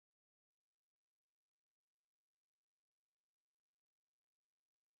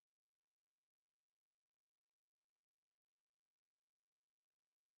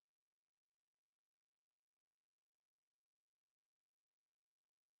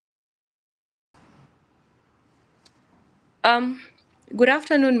Um, Good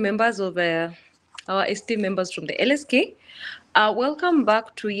afternoon, members of our esteemed members from the LSK. Welcome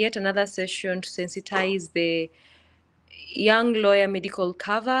back to yet another session to sensitize the young lawyer medical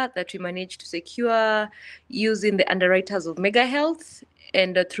cover that we managed to secure using the underwriters of Mega Health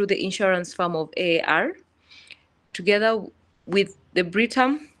and through the insurance firm of AAR, together with the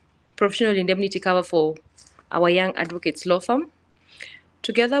Britam professional indemnity cover for our young advocates law firm.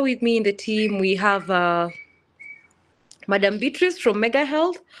 Together with me in the team, we have Madam Beatrice from Mega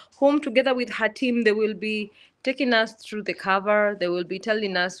Health, whom together with her team, they will be taking us through the cover. They will be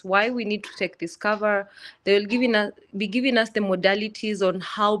telling us why we need to take this cover. They will be giving us the modalities on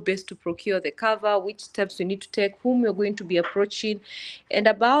how best to procure the cover, which steps we need to take, whom we're going to be approaching, and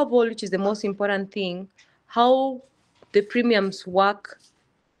above all, which is the most important thing, how the premiums work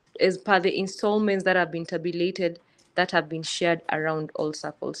as per the installments that have been tabulated, that have been shared around all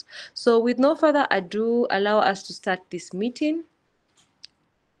circles. So with no further ado, allow us to start this meeting.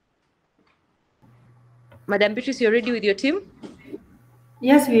 Madam Beatrice, you're ready with your team?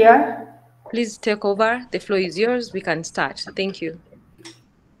 Yes, we are. Please take over. The floor is yours. We can start. Thank you.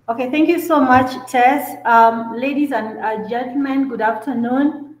 Okay, thank you so much, Tess. Ladies and gentlemen, good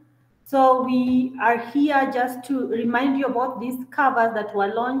afternoon. So we are here just to remind you about these covers that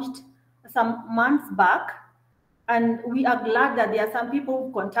were launched some months back. And we are glad that there are some people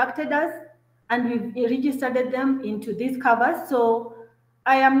who contacted us and we've registered them into these covers. So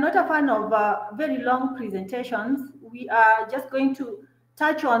I am not a fan of very long presentations. We are just going to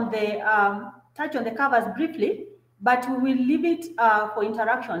touch on the covers briefly, but we will leave it for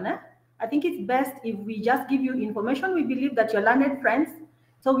interaction. I think it's best if we just give you information. We believe that you're learned friends.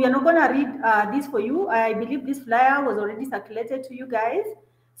 So we are not going to read this for you. I believe this flyer was already circulated to you guys.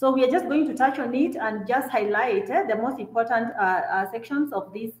 So we are just going to touch on it and just highlight the most important sections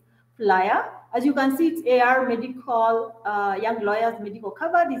of this flyer. As you can see, it's AR Medical, Young Lawyers Medical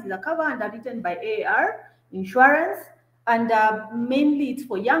Cover. This is a cover underwritten by AR Insurance. And mainly it's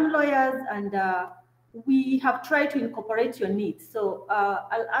for young lawyers, and we have tried to incorporate your needs. So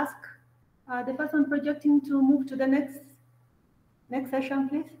I'll ask the person projecting to move to the next session,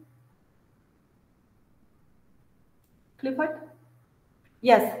 please. Clifford?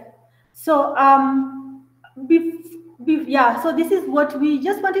 Yes. So yeah, so this is what we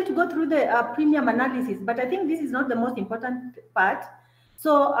just wanted to go through the premium analysis, but I think this is not the most important part.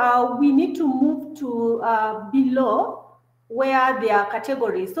 So we need to move to below where there are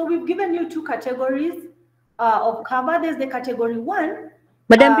categories. So we've given you two categories of cover. There's the category 1.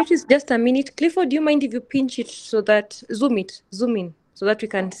 Madam Beatrice, just a minute. Clifford, do you mind if you pinch it so that, zoom in, so that we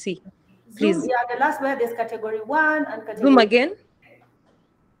can see? Please. Zoom, yeah, the last where there's category 1 and category... Zoom again.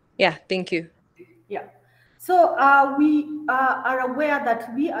 Yeah, thank you. Yeah. So we are aware that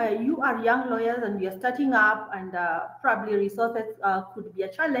you are young lawyers and we are starting up, and probably resources could be a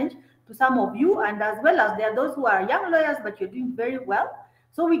challenge to some of you, and as well as there are those who are young lawyers but you're doing very well.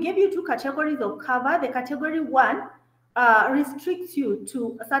 So we gave you two categories of cover. The category 1 restricts you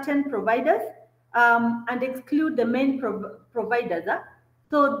to certain providers and exclude the main providers.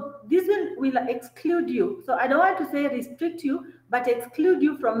 So this will exclude you. So I don't want to say restrict you, but exclude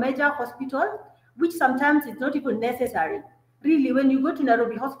you from major hospitals, which sometimes is not even necessary. Really, when you go to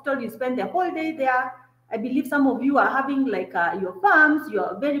Nairobi Hospital, you spend the whole day there. I believe some of you are having like your farms,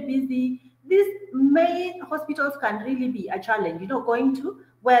 you're very busy. These main hospitals can really be a challenge, going to,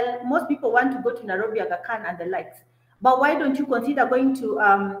 well, most people want to go to Nairobi, Aga Khan and the likes. But why don't you consider going to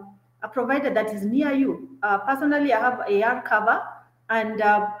a provider that is near you? Personally, I have AR cover, and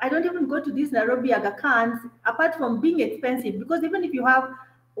I don't even go to these Nairobi Aga Khans, apart from being expensive, because even if you have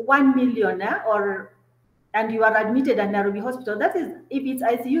 1 million and you are admitted at Nairobi Hospital, that is, if it's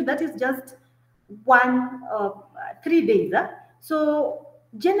ICU, that is just 3 days. So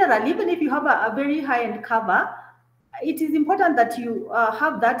generally, even if you have a very high-end cover, it is important that you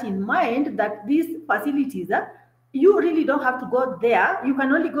have that in mind, that these facilities, you really don't have to go there. You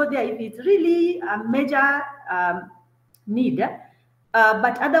can only go there if it's really a major need.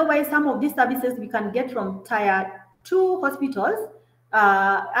 But otherwise, some of these services we can get from Tier 2 hospitals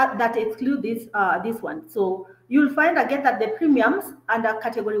that exclude this one. So you'll find again that the premiums under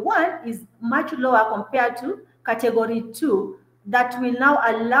category 1 is much lower compared to category 2, that will now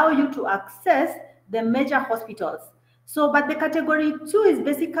allow you to access the major hospitals. So, but the category 2 is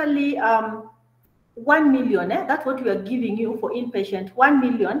basically 1 million. That's what we are giving you for inpatient, 1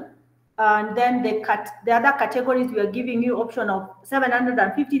 million. And then the other categories, we are giving you option of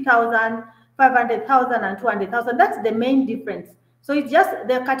 750,000, 500,000, and 200,000. That's the main difference. So it's just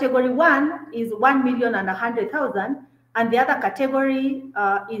the category 1 is 1,100,000, and the other category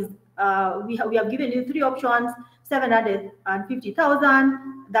is we have given you 3 options: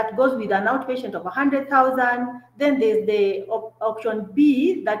 750,000 that goes with an outpatient of 100,000. Then there's the option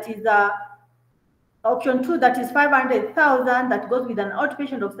B, that is option 2, that is 500,000 that goes with an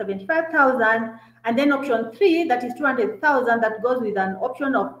outpatient of 75,000, and then option 3, that is 200,000 that goes with an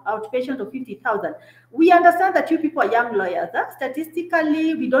option of outpatient of 50,000. We understand that you people are young lawyers.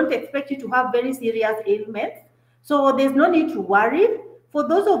 Statistically, we don't expect you to have very serious ailments, so there's no need to worry. For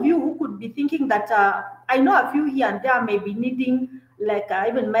those of you who could be thinking that I know a few here and there may be needing like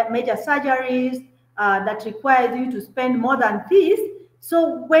even major surgeries that requires you to spend more than this.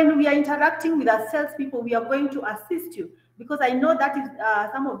 So when we are interacting with our salespeople, we are going to assist you, because I know that is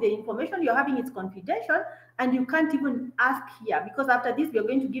some of the information you're having is confidential and you can't even ask here, because after this we are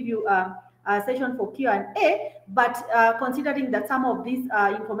going to give you a session for Q&A. But considering that some of this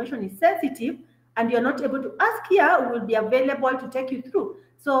information is sensitive and you're not able to ask here, we will be available to take you through.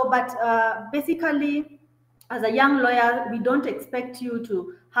 So, but basically, as a young lawyer, we don't expect you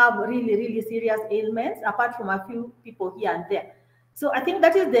to have really, really serious ailments, apart from a few people here and there. So I think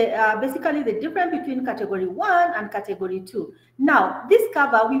that is the basically the difference between category 1 and category 2. Now, this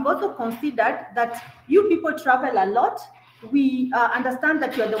cover, we've also considered that you people travel a lot. We understand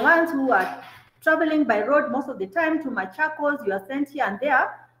that you're the ones who are traveling by road most of the time to Machakos. You are sent here and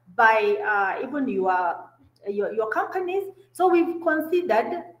there by even your companies. So we've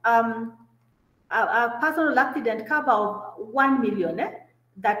considered a personal accident cover of 1 million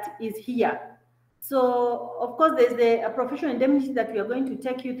that is here. So, of course, there's a professional indemnity that we are going to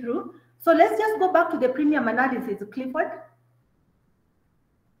take you through. So let's just go back to the premium analysis, Clifford.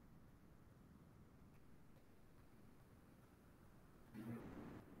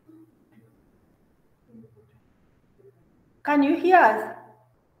 Can you hear us?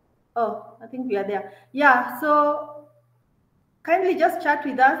 Oh, I think we are there. Yeah, so kindly just chat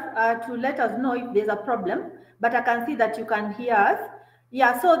with us to let us know if there's a problem, but I can see that you can hear us.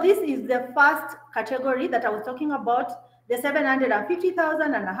 Yeah, so this is the first category that I was talking about, the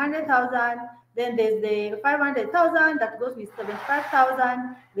 750,000 and 100,000. Then there's the 500,000 that goes with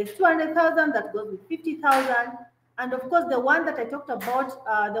 75,000. There's 200,000 that goes with 50,000. And of course, the one that I talked about,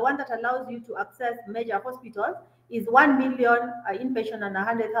 the one that allows you to access major hospitals, is 1 million inpatient and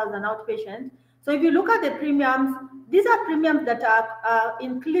 100,000 outpatient. So if you look at the premiums, these are premiums that are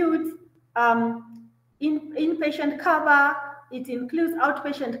includes inpatient cover, it includes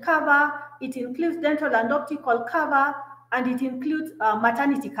outpatient cover, it includes dental and optical cover, and it includes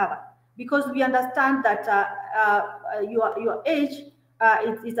maternity cover, because we understand that your age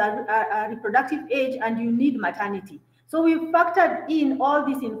is a reproductive age and you need maternity. So we factored in all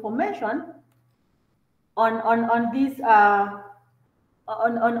this information on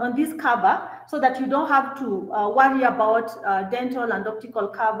this cover, so that you don't have to worry about dental and optical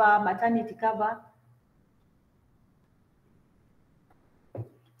cover, maternity cover.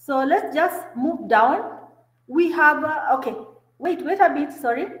 So let's just move down. We have, okay, wait a bit,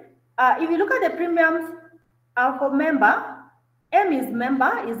 sorry. If you look at the premiums for member, M is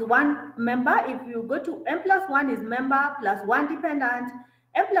member, is 1 member. If you go to M plus 1 is member plus 1 dependent,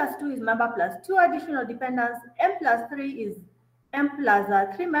 M plus 2 is member plus 2 additional dependents, M plus 3 is M plus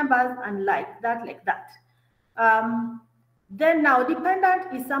 3 members, and like that. Then now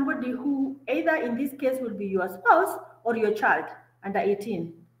dependent is somebody who either in this case will be your spouse or your child under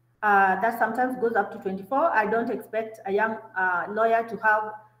 18. That sometimes goes up to 24. I don't expect a young lawyer to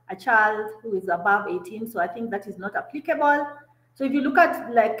have a child who is above 18, so I think that is not applicable. So if you look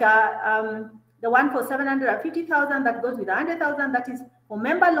at like the one for 750,000 that goes with 100,000, that is for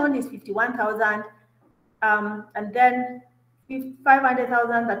member loan is 51,000, and then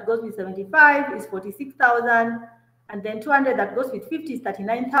 500,000 that goes with 75 is 46,000, and then 200 that goes with 50 is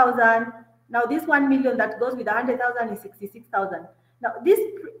 39,000. Now this 1 million that goes with 100,000 is 66,000. Now, these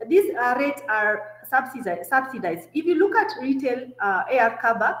rates are subsidized. If you look at retail AR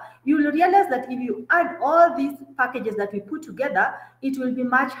cover, you will realize that if you add all these packages that we put together, it will be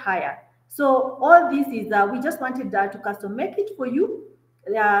much higher. So all this is, we just wanted to custom make it for you,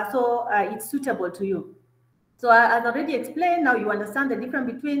 so it's suitable to you. So as already explained, now you understand the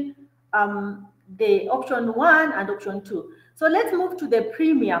difference between the option 1 and option 2. So let's move to the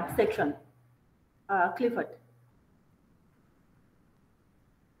premium section, Clifford.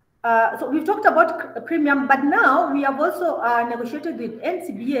 So we've talked about premium, but now we have also negotiated with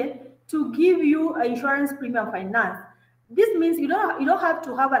NCBA to give you insurance premium finance. This means you don't have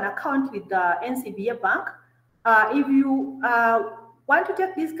to have an account with the NCBA bank. If you want to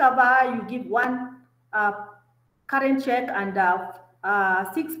take this cover, you give 1 current check and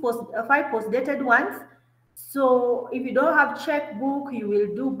 5 post-dated ones. So if you don't have checkbook, you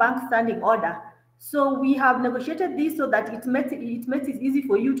will do bank standing order. So we have negotiated this so that it makes it easy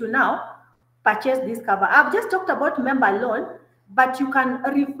for you to now purchase this cover. I've just talked about member loan, but you can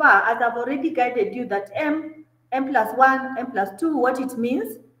refer, as I've already guided you, that M+1, M+2, what it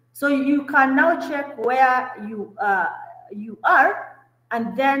means. So you can now check where you are,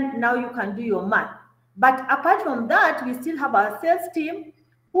 and then now you can do your math. But apart from that, we still have our sales team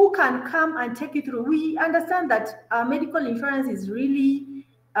who can come and take you through. We understand that medical insurance is really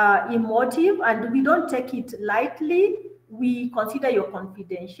emotive, and we don't take it lightly. We consider your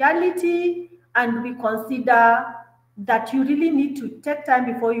confidentiality, and we consider that you really need to take time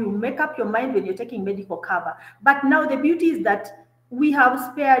before you make up your mind when you're taking medical cover. But now the beauty is that we have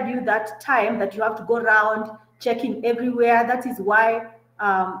spared you that time that you have to go around checking everywhere. That is why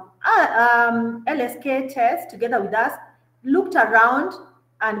LSK test together with us looked around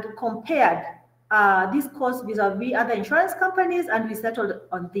and compared this cost vis-a-vis other insurance companies, and we settled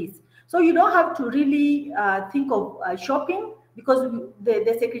on this. So you don't have to really think of shopping, because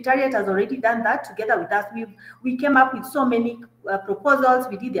the Secretariat has already done that together with us. We came up with so many proposals,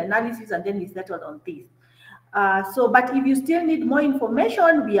 we did the analysis, and then we settled on this. But if you still need more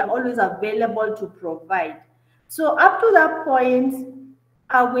information, we are always available to provide. So up to that point,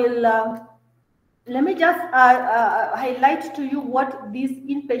 I will, let me just highlight to you what this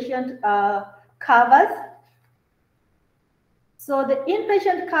inpatient covers. So the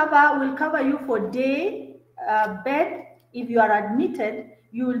inpatient cover will cover you for day bed. If you are admitted,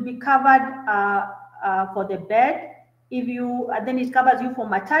 you will be covered for the bed. If you, then it covers you for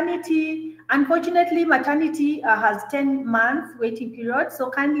maternity. Unfortunately, maternity has 10 months waiting period. So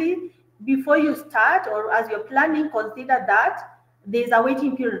kindly, before you start or as you're planning, consider that there's a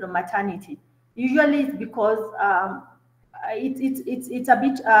waiting period of maternity. Usually it's because it's a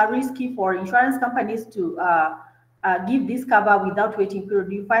bit risky for insurance companies to give this cover without waiting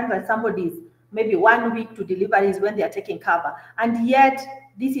period. You find that somebody is maybe 1 week to delivery is when they are taking cover, and yet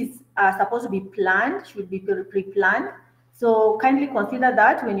this is supposed to be planned, should be pre-planned. So kindly consider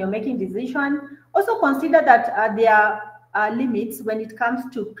that when you're making decision. Also consider that there are limits when it comes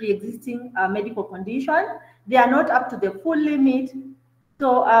to pre-existing medical condition. They are not up to the full limit.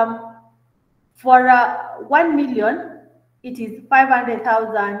 So for 1 million, it is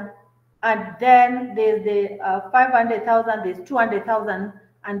 500,000, and then there's the 500,000, there's 200,000,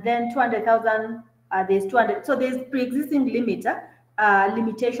 and then 200,000, there's 200. So there's pre-existing limit,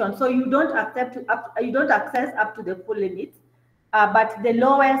 limitation. So you don't access up to the full limit, but the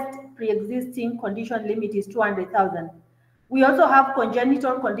lowest pre-existing condition limit is 200,000. We also have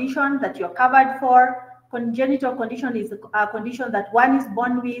congenital condition that you're covered for. Congenital condition is a condition that one is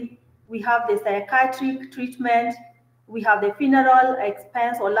born with. We have the psychiatric treatment, we have the funeral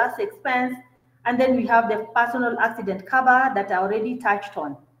expense or last expense, and then we have the personal accident cover that I already touched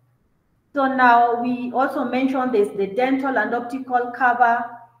on. So now we also mentioned there's the dental and optical cover,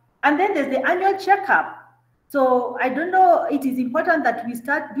 and then there's the annual checkup. So I don't know, it is important that we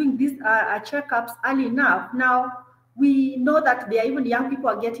start doing these checkups early enough. Now we know that there are even young people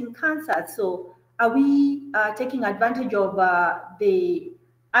are getting cancer. So are we taking advantage of the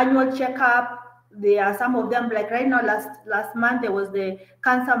annual checkup? There are some of them, like right now, last month there was the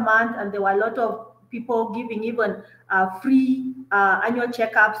cancer month, and there were a lot of people giving even free annual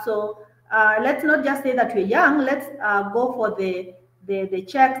checkup. So let's not just say that we're young. Let's go for the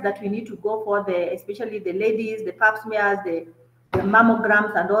checks that we need to go for, especially the ladies, the pap smears, the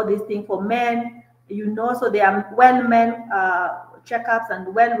mammograms, and all these things. For men, so there are well men checkups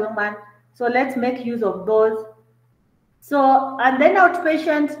and well women. So let's make use of those. So, and then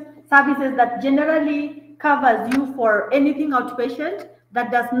outpatient services that generally covers you for anything outpatient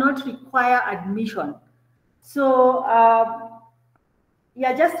that does not require admission. So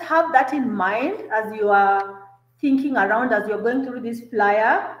yeah, just have that in mind as you are thinking around, as you're going through this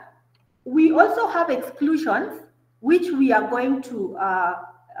flyer. We also have exclusions, which we are going to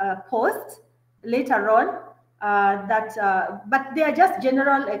post later on, but they are just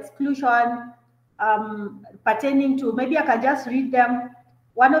general exclusion pertaining to, maybe I can just read them.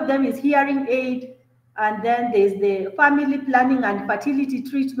 One of them is hearing aid, and then there's the family planning and fertility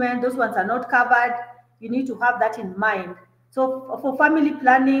treatment. Those ones are not covered. You need to have that in mind. So for family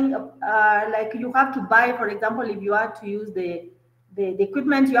planning, like you have to buy, for example, if you are to use the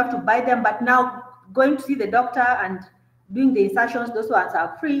equipment, you have to buy them, but now going to see the doctor and doing the insertions, those ones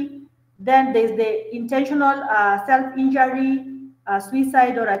are free. Then there's the intentional self-injury,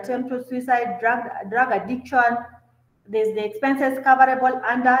 suicide or attempted suicide, drug addiction. There's the expenses coverable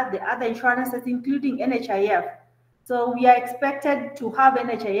under the other insurances, including NHIF. So we are expected to have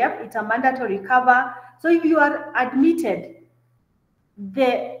NHIF. It's a mandatory cover. So if you are admitted,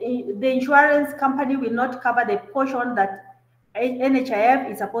 the insurance company will not cover the portion that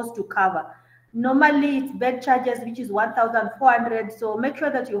NHIF is supposed to cover. Normally, it's bed charges, which is 1,400. So make sure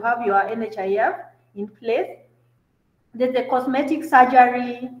that you have your NHIF in place. There's the cosmetic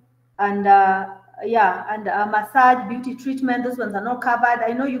surgery and massage, beauty treatment. Those ones are not covered.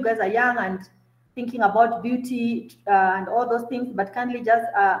 I know you guys are young and thinking about beauty and all those things, but kindly just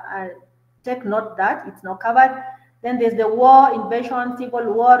take note that it's not covered. Then there's the war, invasion,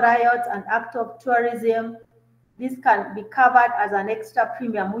 civil war, riots, and act of tourism. This can be covered as an extra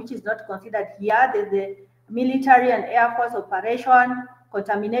premium, which is not considered here. There's the military and air force operation,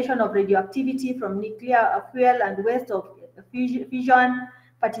 contamination of radioactivity from nuclear fuel and waste of fission,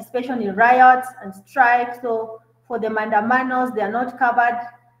 participation in riots and strikes. So for the mandamanos, they are not covered.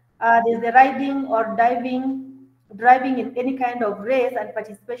 There's the riding or driving in any kind of race and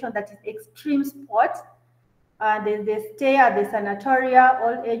participation that is extreme sport. There's the stay at the sanatoria,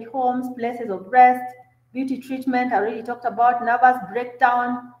 old age homes, places of rest, beauty treatment, I already talked about, nervous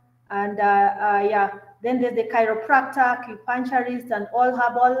breakdown, and then there's the chiropractor, acupuncturist, and all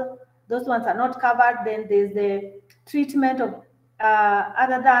herbal. Those ones are not covered. Then there's the treatment of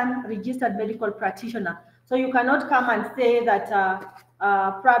other than registered medical practitioner. So you cannot come and say that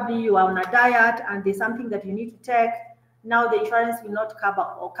probably you are on a diet and there's something that you need to take. Now the insurance will not cover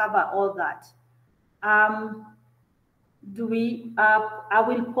all that. I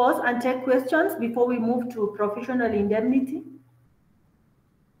will pause and take questions before we move to professional indemnity.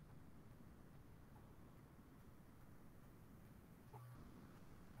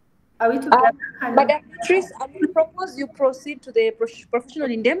 Are we together? Madam Tris, I will propose you proceed to the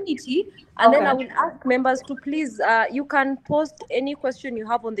professional indemnity, and then I will ask members to please, you can post any question you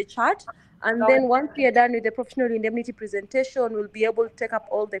have on the chat, and then once we are done with the professional indemnity presentation, we'll be able to take up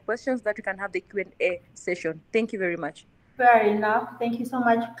all the questions that we can have the Q&A session. Thank you very much. Fair enough. Thank you so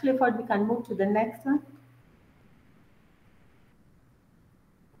much. Clifford, we can move to the next one.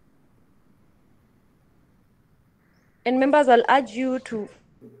 And members, I'll urge you to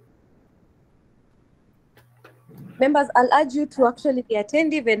actually be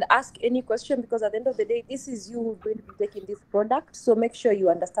attentive and ask any question, because at the end of the day, this is you who's going to be taking this product. So make sure you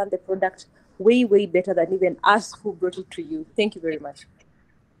understand the product way, way better than even us who brought it to you. Thank you very much.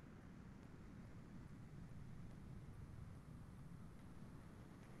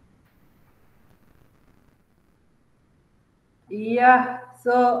 Yeah,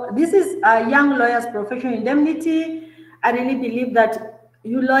 so this is a young lawyer's professional indemnity. I really believe that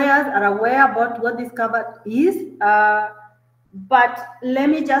you lawyers are aware about what this cover is, but let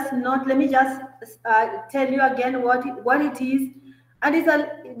me just tell you again what it is. And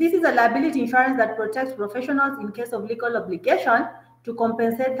this is a liability insurance that protects professionals in case of legal obligation to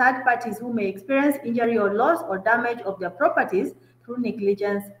compensate third parties who may experience injury or loss or damage of their properties through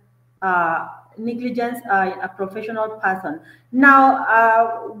negligence a professional person.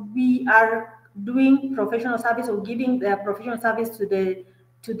 Now we are doing professional service or giving the professional service to the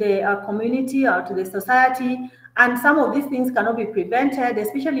community or to the society, and some of these things cannot be prevented,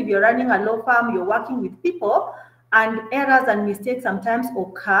 especially if you're running a law firm, you're working with people, and errors and mistakes sometimes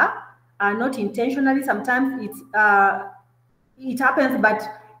occur, not intentionally. Sometimes it happens, but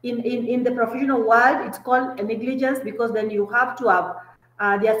in the professional world, it's called a negligence, because then you have to have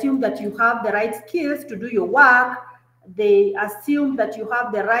they assume that you have the right skills to do your work. They assume that you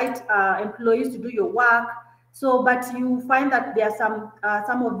have the right employees to do your work. So, but you find that there are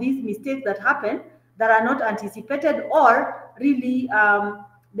some of these mistakes that happen that are not anticipated, or really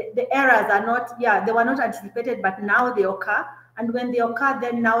the errors are not, they were not anticipated, but now they occur. And when they occur,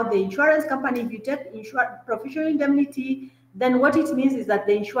 then now the insurance company, if you take professional indemnity, then what it means is that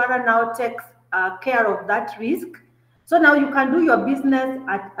the insurer now takes care of that risk. So now you can do your business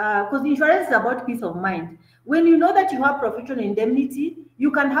because insurance is about peace of mind. When you know that you have professional indemnity, you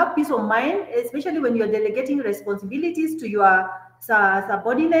can have peace of mind, especially when you're delegating responsibilities to your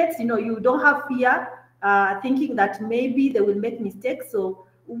subordinates. You know, you don't have fear, thinking that maybe they will make mistakes. So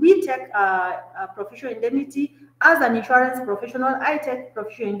we take professional indemnity. As an insurance professional, I take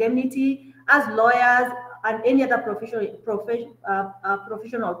professional indemnity. As lawyers and any other professional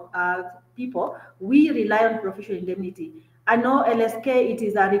people, we rely on professional indemnity. I know LSK, it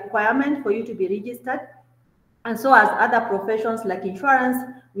is a requirement for you to be registered. And so as other professions like insurance,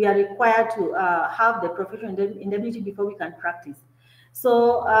 we are required to have the professional indemnity before we can practice.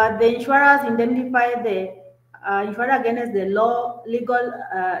 So the insurers indemnify the insurer against the legal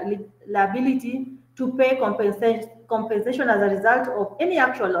liability to pay compensation as a result of any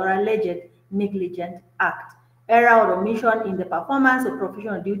actual or alleged negligent act. error or omission in the performance or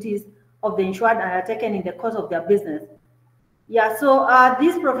professional duties of the insured undertaken in the course of their business. Yeah, so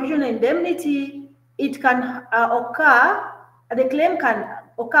this professional indemnity, it can occur, the claim can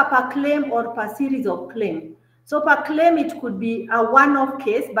occur per claim or per series of claim. So per claim, it could be a one-off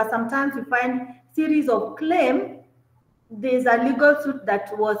case, but sometimes you find series of claim. There's a legal suit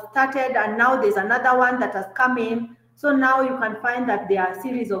that was started and now there's another one that has come in. So now you can find that there are a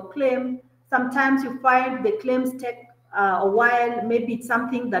series of claims. Sometimes you find the claims take a while. Maybe it's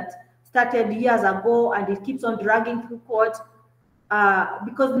something that started years ago and it keeps on dragging through court.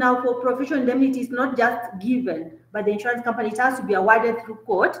 Because now for professional indemnity, it's not just given by the insurance company, it has to be awarded through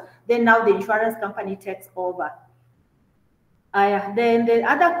court. Then now the insurance company takes over. Then the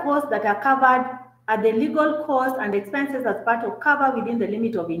other costs that are covered are the legal costs and expenses as part of cover within the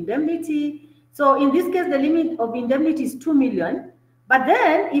limit of indemnity. So in this case, the limit of indemnity is 2 million. But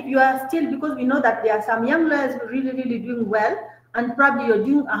then if you are still, because we know that there are some young lawyers really doing well, and probably you're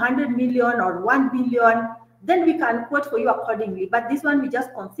doing 100 million or 1 billion, then we can quote for you accordingly. But this one, we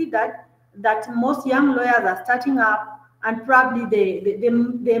just considered that most young lawyers are starting up, and probably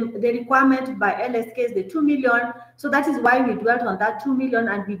the requirement by LSK is the 2 million. So that is why we dwelt on that 2 million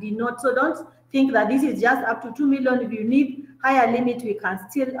and we did not. So don't think that this is just up to 2 million. If you need higher limit, we can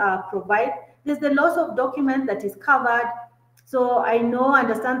still provide. There's the loss of document that is covered. So I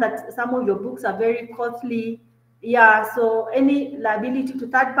understand that some of your books are very costly. Yeah, so any liability to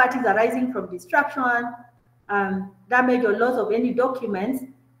third parties arising from destruction, damage or loss of any documents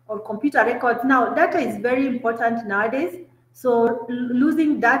or computer records. Now, data is very important nowadays. So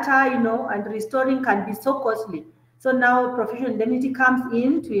losing data, and restoring can be so costly. So now professional indemnity comes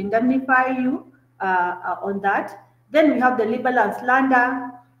in to indemnify you on that. Then we have the libel and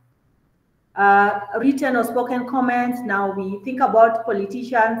slander, written or spoken comments. Now we think about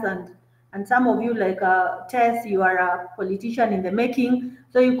politicians and some of you like Tess, you are a politician in the making.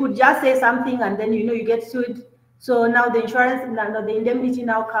 So you could just say something and then you get sued. So now the the indemnity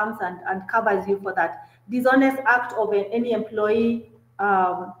now comes and covers you for that. Dishonest act of any employee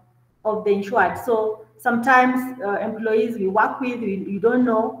of the insured. So sometimes employees we work with, you don't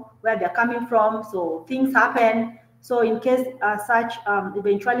know where they're coming from. So things happen. So in case such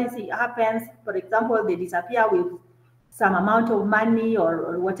eventuality happens, for example, they disappear with some amount of money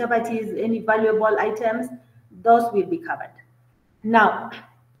or whatever it is, any valuable items, those will be covered. Now,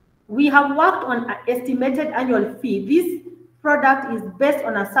 we have worked on an estimated annual fee. This product is based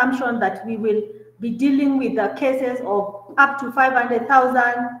on assumption that we will be dealing with the cases of up to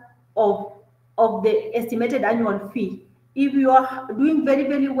 500,000 of the estimated annual fee. If you are doing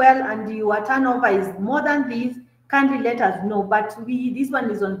very well and your turnover is more than this, kindly let us know. But this one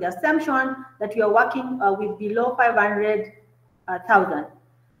is on the assumption that we are working with below 500,000.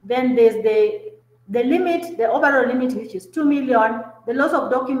 Then there's the limit, the overall limit, which is 2 million. The loss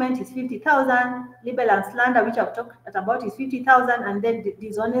of document is 50,000. Libel and slander, which I've talked about, is 50,000. And then the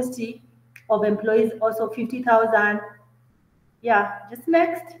dishonesty of employees also 50,000. Yeah, just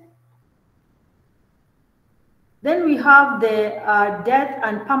next. Then we have the death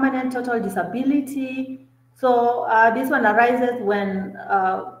and permanent total disability. So this one arises when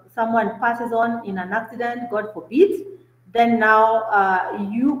someone passes on in an accident, God forbid. Then now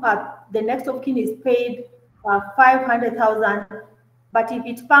the next of kin is paid 500,000. But if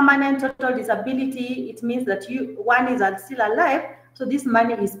it's permanent total disability, it means that one is still alive. So this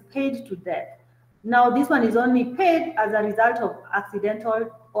money is paid to death. Now this one is only paid as a result of accidental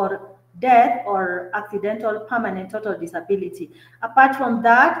or death or accidental permanent total disability. Apart from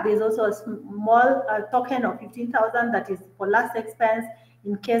that, there's also a small token of 15,000 that is for last expense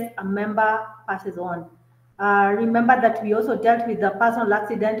in case a member passes on. Remember that we also dealt with the personal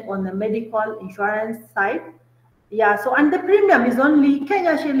accident on the medical insurance side. Yeah, so and the premium is only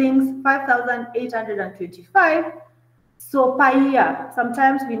Kenya shillings 5,825. So per year.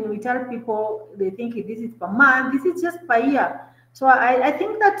 Sometimes when we tell people, they think this is per month. This is just per year. So I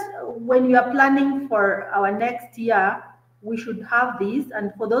think that when we are planning for our next year, we should have this.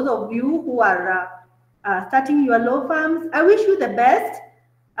 And for those of you who are starting your law firms, I wish you the best.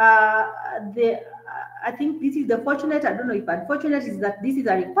 I think this is the fortunate, I don't know if unfortunate, is that this is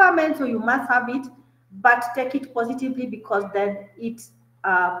a requirement, so you must have it, but take it positively because then it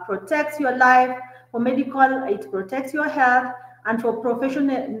protects your life. For medical, it protects your health, and for professional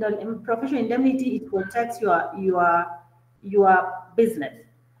indemnity, it protects your business,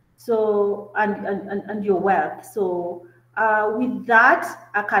 so and your wealth. So with that,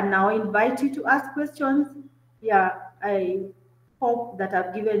 I can now invite you to ask questions. Yeah, I hope that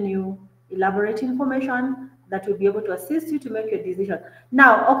I've given you elaborate information that will be able to assist you to make your decision.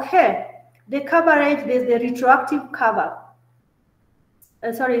 Now, okay, the coverage, there's the retroactive cover.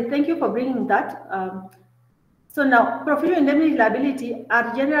 Sorry, thank you for bringing that. So now, professional indemnity liability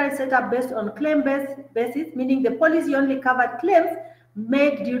are generally set up based on claim-based basis, meaning the policy only covered claims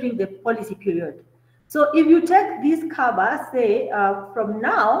made during the policy period. So if you take this cover, say, from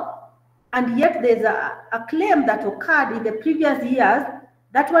now, and yet there's a claim that occurred in the previous years,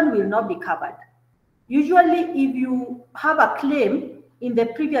 that one will not be covered. Usually, if you have a claim in the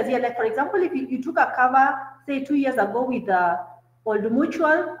previous year, like for example, if you took a cover, say 2 years ago with Old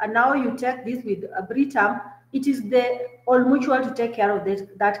Mutual, and now you take this with Britam, it is the Old Mutual to take care of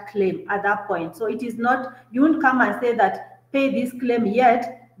that claim at that point. So it is not, you won't come and say that pay this claim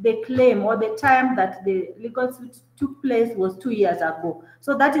yet. The claim or the time that the legal suit took place was 2 years ago.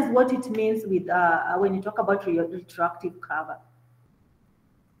 So that is what it means with when you talk about retroactive cover.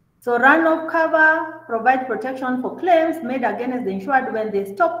 So run-off cover provides protection for claims made against the insured when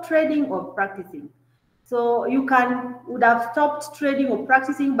they stop trading or practicing. So you would have stopped trading or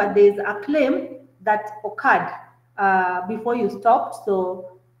practicing, but there's a claim that occurred before you stopped.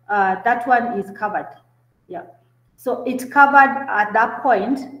 So that one is covered. Yeah. So it's covered at that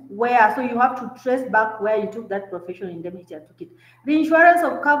point where, so you have to trace back where you took that professional indemnity and took it. The insurance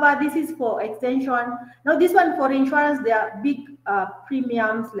of cover, this is for extension. Now this one for insurance, there are big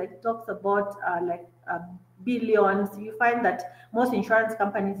premiums, like talks about billions. You find that most insurance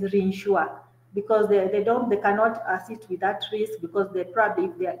companies reinsure because they cannot assist with that risk, because they probably,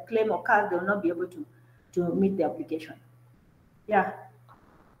 if their claim occurs, they will not be able to meet the obligation. Yeah.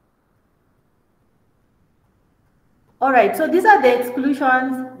 All right, so these are the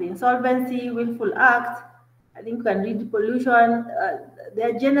exclusions: the insolvency, willful act. I think you can read the pollution.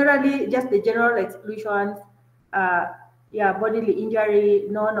 They're generally just the general exclusions. Yeah, bodily injury,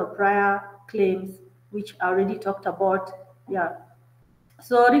 non or prior claims, which I already talked about. Yeah.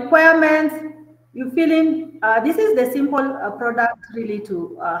 So requirements, you fill in, this is the simple product really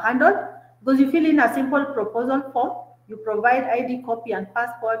to handle, because you fill in a simple proposal form, you provide ID copy and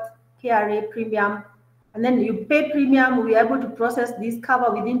passport, KRA premium, and then you pay premium. We are able to process this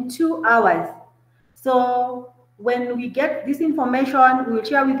cover within 2 hours. So when we get this information, we will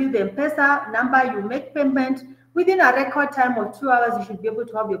share with you the M-Pesa number, you make payment. Within a record time of 2 hours, you should be able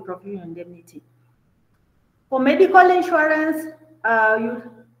to have your professional indemnity. For medical insurance,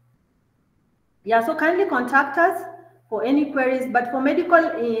 so kindly contact us for any queries. But for medical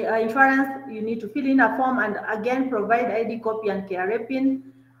insurance, you need to fill in a form and again provide ID copy and KRA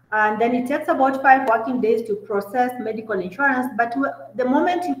PIN. And then it takes about 5 working days to process medical insurance. But the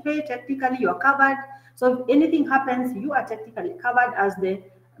moment you pay, technically you are covered. So if anything happens, you are technically covered as the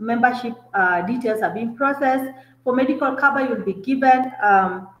membership details are being processed. For medical cover, you'll be given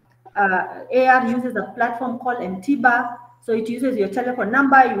AR uses a platform called MTBA. So it uses your telephone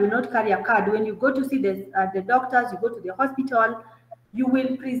number. You will not carry a card. When you go to see the doctors, you go to the hospital, you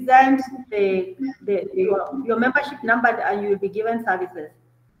will present your membership number and you will be given services.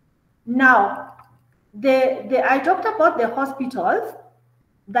 Now, I talked about the hospitals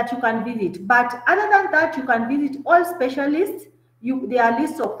that you can visit, but other than that, you can visit all specialists. There are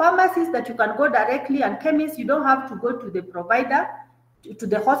lists of pharmacies that you can go directly, and chemists. You don't have to go to the provider, to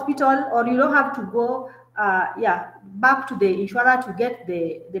the hospital, or you don't have to go back to the insurer to get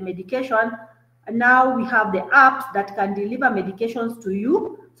the medication. Now we have the apps that can deliver medications to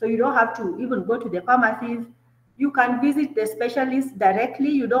you, so you don't have to even go to the pharmacies. You can visit the specialists directly.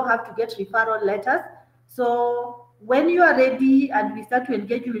 You don't have to get referral letters. So when you are ready and we start to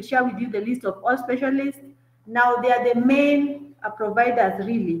engage, we will share with you the list of all specialists. Now they are the main providers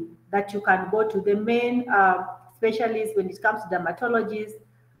really that you can go to, the main specialists when it comes to dermatologists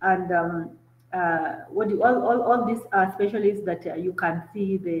and all these specialists that you can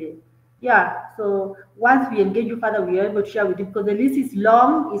see. So once we engage you further, we are able to share with you, because the list is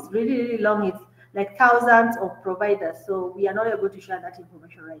long. It's really, really long. It's like thousands of providers. So we are not able to share that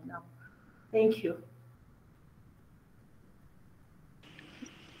information right now. Thank you.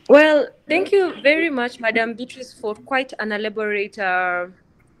 Well, thank you very much, Madam Beatrice, for quite an elaborate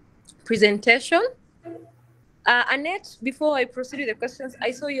presentation. Annette, before I proceed with the questions,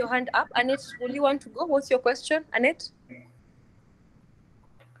 I saw your hand up. Annette, will you want to go? What's your question, Annette?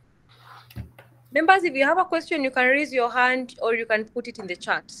 Members, if you have a question, you can raise your hand or you can put it in the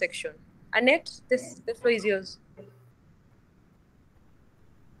chat section. Annette, the floor is yours.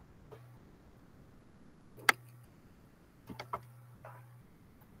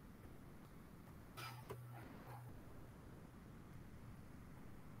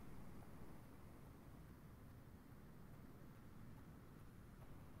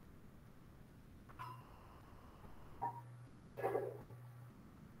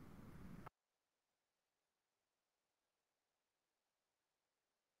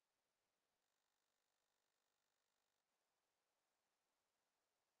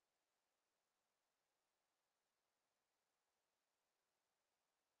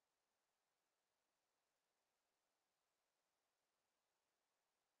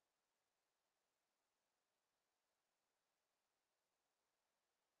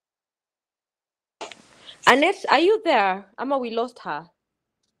 Annette, are you there? Ama, we lost her.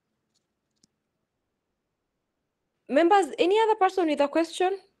 Members, any other person with a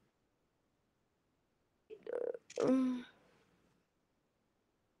question? Um,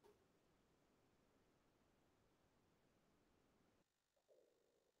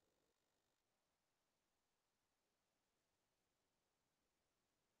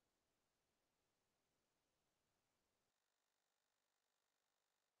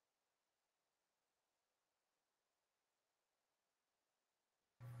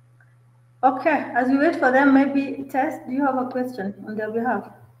 Okay, as we wait for them, maybe Tess, do you have a question on their behalf?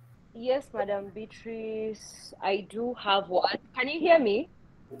 Yes, Madam Beatrice, I do have one. Can you hear me?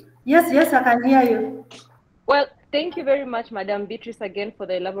 Yes, I can hear you. Well, thank you very much, Madam Beatrice, again for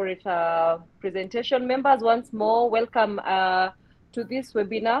the elaborate presentation. Members, once more, welcome to this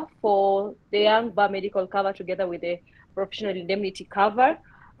webinar for the Young Bar Medical Cover together with the Professional Indemnity Cover.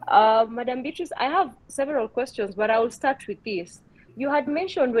 Madam Beatrice, I have several questions, but I will start with this. You had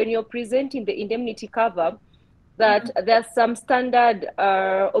mentioned when you're presenting the indemnity cover that there's some standard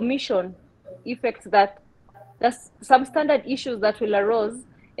omission effects, that there's some standard issues that will arise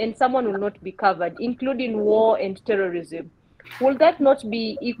and someone will not be covered, including war and terrorism. Will that not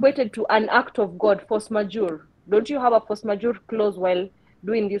be equated to an act of God, force majeure? Don't you have a force majeure clause while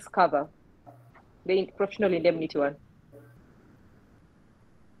doing this cover, the professional indemnity one?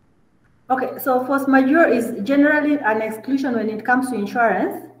 Okay, so force majeure is generally an exclusion when it comes to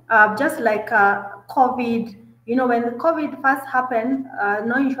insurance, just like COVID. You know, when the COVID first happened,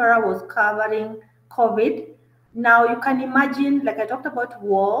 no insurer was covering COVID. Now you can imagine, like I talked about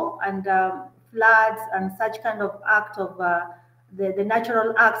war and floods and such kind of act of the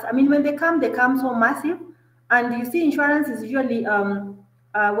natural acts. I mean, when they come so massive. And you see, insurance is usually,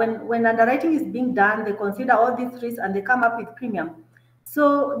 when underwriting is being done, they consider all these risks and they come up with premium.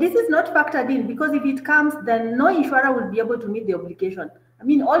 So this is not factored in, because if it comes, then no insurer will be able to meet the obligation. I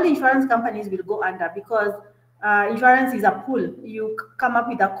mean, all insurance companies will go under, because insurance is a pool. You come up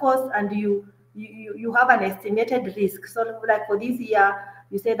with a cost and you have an estimated risk. So like for this year,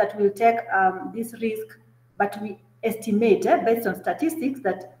 you say that we'll take this risk, but we estimate based on statistics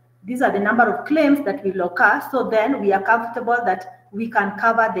that these are the number of claims that will occur. So then we are comfortable that we can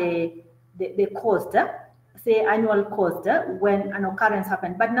cover the cost. Say annual cost when an occurrence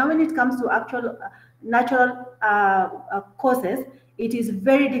happens. But now when it comes to actual natural causes, it is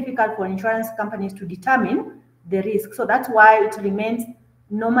very difficult for insurance companies to determine the risk. So that's why it remains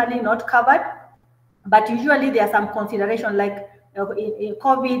normally not covered. But usually there are some consideration, like in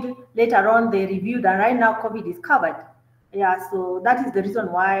COVID, later on they reviewed, and right now COVID is covered. Yeah, so that is the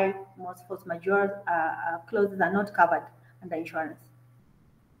reason why most force majeure clauses are not covered under insurance.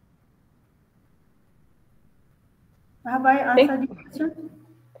 Have I answered your question?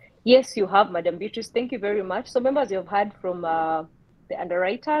 Yes, you have, Madam Beatrice. Thank you very much. So members, you've heard from the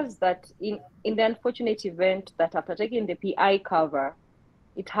underwriters that in the unfortunate event that after taking the PI cover,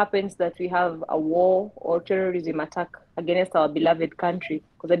 it happens that we have a war or terrorism attack against our beloved country,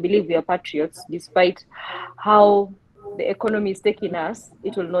 because I believe we are patriots, despite how the economy is taking us,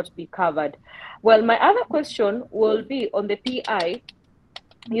 it will not be covered. Well, my other question will be on the PI.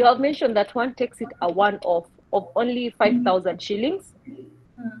 You have mentioned that one takes it a one-off of only 5,000 shillings.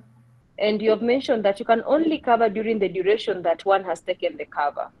 And you have mentioned that you can only cover during the duration that one has taken the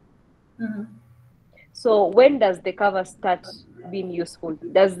cover. So when does the cover start being useful?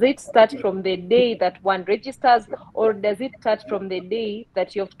 Does it start from the day that one registers, or does it start from the day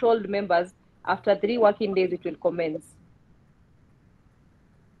that you've told members after 3 working days it will commence?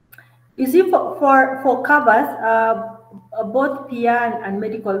 You see, for covers, both PR and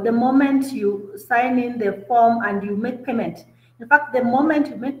medical, the moment you sign in the form and you make payment, in fact, the moment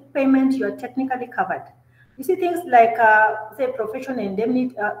you make payment, you are technically covered. You see, things like, say, professional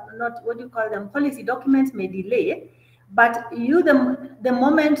indemnity, not what do you call them, policy documents may delay, but you, the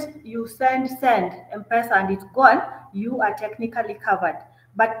moment you send M-Pesa and it's gone, you are technically covered.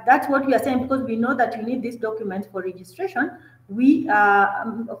 But that's what we are saying, because we know that you need these documents for registration. We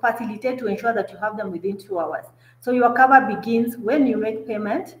facilitate to ensure that you have them within 2 hours. So your cover begins when you make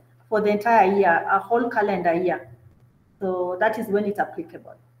payment for the entire year, a whole calendar year. So that is when it's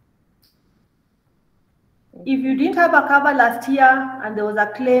applicable. If you didn't have a cover last year and there was a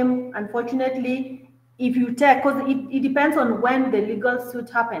claim, unfortunately, if you take, because it depends on when the legal suit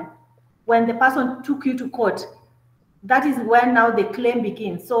happened, when the person took you to court, that is when now the claim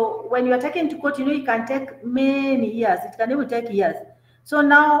begins. So when you are taken to court, you know, it can take many years. It can even take years. So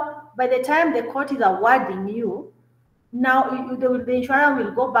now, by the time the court is awarding you, now the insurer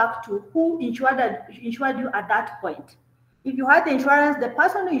will go back to who insured you at that point. If you had the insurance, the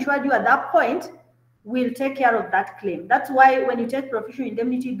person who insured you at that point will take care of that claim. That's why when you take professional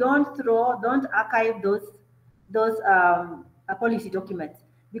indemnity, don't archive those policy documents,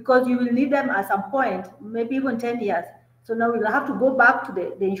 because you will need them at some point, maybe even 10 years. So now we'll have to go back to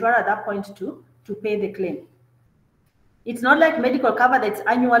the insurer at that point to pay the claim. It's not like medical cover that's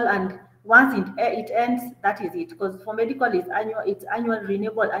annual, and once it ends, that is it. Because for medical, it's annual,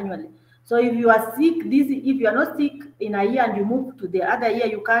 renewable annually. So if you are sick, if you are not sick in a year and you move to the other year,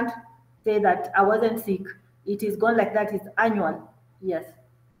 you can't say that I wasn't sick. It is gone like that. It's annual. Yes.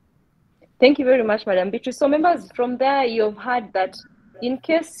 Thank you very much, Madam Beatrice. So members, from there, you've heard that in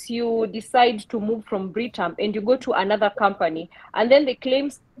case you decide to move from Britam and you go to another company, and then the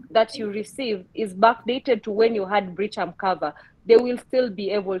claims that you receive is backdated to when you had Britam cover, they will still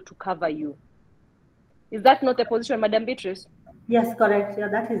be able to cover you. Is that not the position, Madam Beatrice? Yes, correct. Yeah,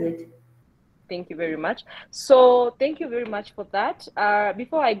 that is it. Thank you very much. So thank you very much for that.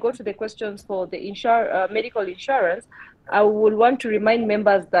 Before I go to the questions for the medical insurance, I would want to remind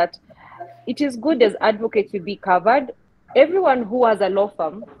members that it is good as advocates to be covered. Everyone who has a law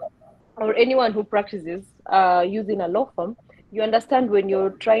firm or anyone who practices using a law firm, you understand when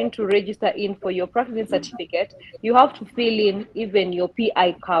you're trying to register in for your practicing certificate, you have to fill in even your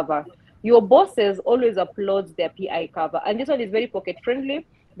PI cover. Your bosses always applaud their PI cover, and this one is very pocket friendly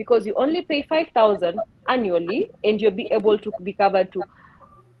because you only pay 5,000 annually and you'll be able to be covered to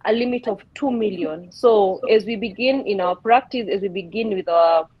a limit of 2 million. So as we begin in our practice, as we begin with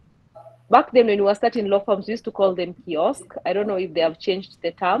our, back then when we were starting law firms, we used to call them kiosk. I don't know if they have changed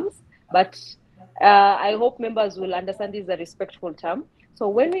the terms, but I hope members will understand this is a respectful term. So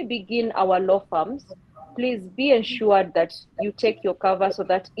when we begin our law firms, please be ensured that you take your cover so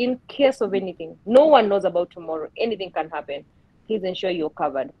that in case of anything, no one knows about tomorrow, anything can happen. Please ensure you're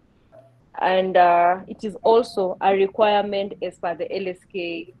covered. And it is also a requirement as per the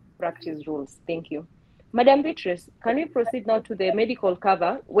LSK practice rules. Thank you. Madam Beatrice, can we proceed now to the medical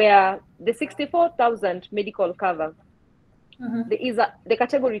cover, where the 64,000 medical cover, there is the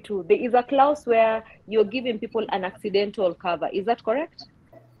category 2, there is a clause where you're giving people an accidental cover. Is that correct?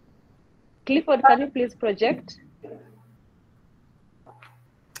 Clifford, can you please project?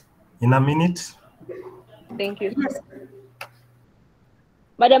 In a minute. Thank you. Yes.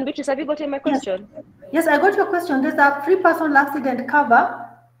 Madam Beatrice, have you gotten my question? Yes, I got your question. There's a free personal accident cover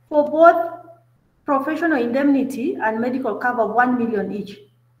for both professional indemnity and medical cover, 1 million each.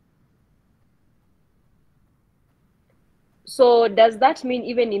 So does that mean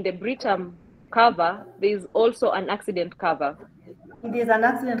even in the Britam cover, there is also an accident cover? It is an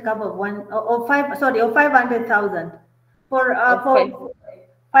accident cover of 500,000 for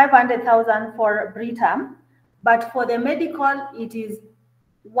 500,000 for Britam, but for the medical it is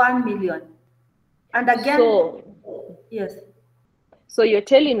 1 million. And again, yes. So you're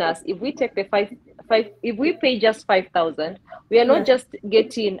telling us if we take the if we pay just 5,000, we are not just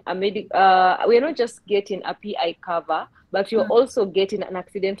getting a we are not just getting a PI cover, but you're also getting an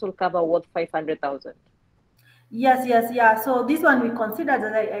accidental cover worth 500,000. Yes, yeah. So this one we considered,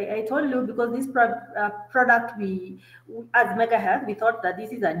 as I told you, because this product as Mega Health, we thought that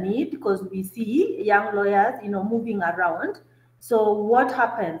this is a need because we see young lawyers, moving around. So what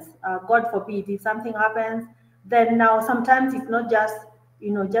happens? God forbid, if something happens, then now sometimes it's not just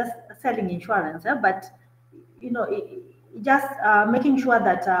just selling insurance, but just making sure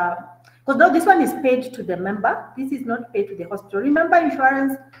that because though this one is paid to the member, this is not paid to the hospital. Remember,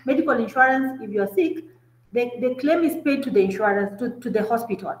 insurance, medical insurance, if you're sick, the claim is paid to the insurance, to the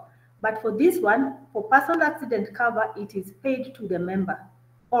hospital. But for this one, for personal accident cover, it is paid to the member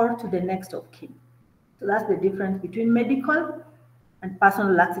or to the next of kin. So that's the difference between medical and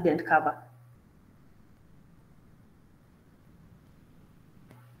personal accident cover.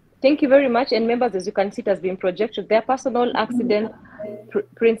 Thank you very much. And members, as you can see, it has been projected. Their personal accident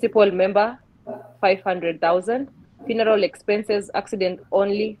principal member, 500,000. Funeral expenses, accident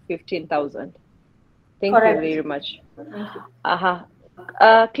only, 15,000. Thank Correct. you very much.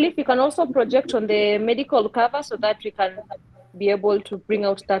 Cliff, you can also project on the medical cover so that we can be able to bring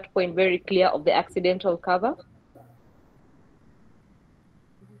out that point very clear of the accidental cover.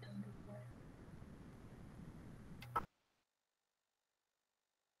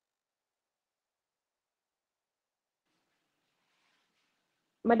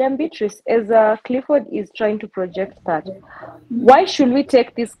 Madam Beatrice, as Clifford is trying to project that, why should we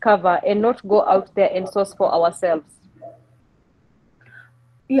take this cover and not go out there and source for ourselves?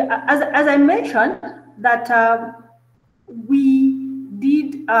 Yeah, as I mentioned, that we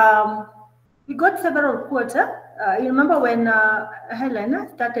did, we got several quotes. You remember when Helen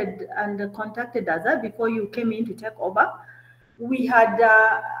started and contacted us before you came in to take over? We had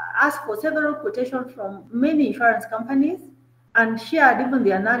asked for several quotations from many insurance companies and shared even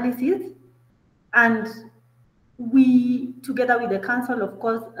the analysis. And we, together with the council, of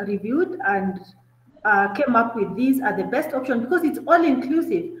course, reviewed and came up with these are the best option because it's all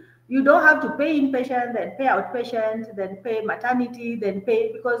inclusive. You don't have to pay inpatient, then pay outpatient, then pay maternity, then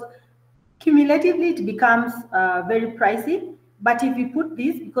pay, because cumulatively it becomes very pricey. But if we put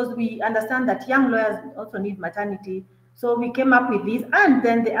this, because we understand that young lawyers also need maternity, so we came up with this. And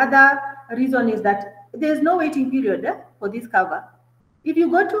then the other reason is that there's no waiting period for this cover. If you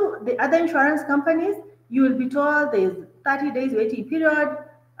go to the other insurance companies, you will be told there's 30 days waiting period,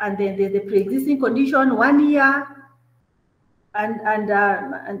 and then there's the pre-existing condition, 1 year, and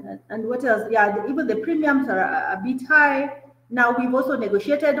what else? Yeah, even the premiums are a bit high. Now we've also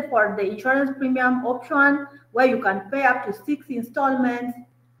negotiated for the insurance premium option where you can pay up to 6 installments.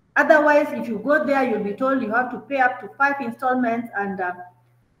 Otherwise, if you go there, you'll be told you have to pay up to 5 installments. And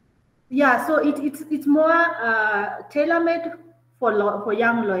yeah, so it's more tailor-made for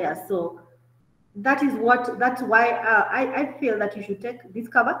young lawyers. So that's why I feel that you should take this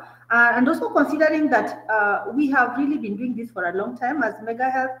cover. And also considering that we have really been doing this for a long time as Mega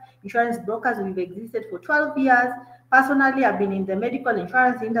Health Insurance Brokers. We've existed for 12 years. Personally, I've been in the medical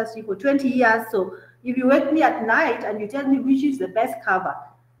insurance industry for 20 years. So if you wake me at night and you tell me which is the best cover,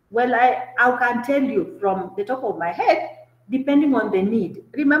 well, I can tell you from the top of my head, depending on the need.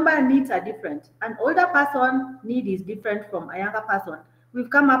 Remember, needs are different. An older person need is different from a younger person. We've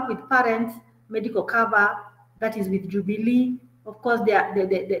come up with parents medical cover that is with Jubilee. Of course,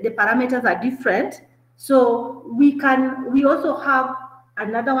 the parameters are different. So we also have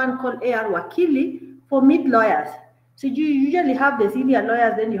another one called AR Wakili for mid lawyers. So you usually have the senior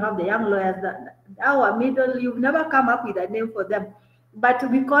lawyers, then you have the young lawyers. Our middle, you've never come up with a name for them, but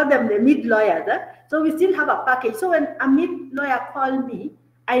we call them the mid lawyers. So we still have a package. So when a mid lawyer calls me,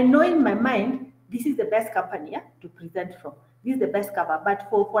 I know in my mind, this is the best company to present from. This is the best cover. But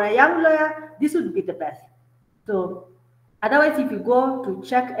for a young lawyer, this would be the best. So otherwise, if you go to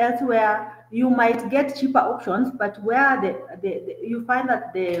check elsewhere, you might get cheaper options, but where you find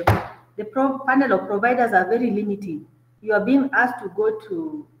that the panel of providers are very limited. You are being asked to go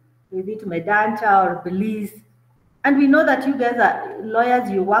to maybe to Medanta or Belize. And we know that you guys are lawyers,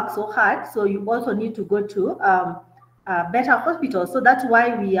 you work so hard, so you also need to go to better hospitals. So that's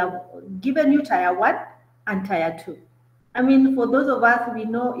why we have given you Tier 1 and Tier 2. I mean, for those of us, we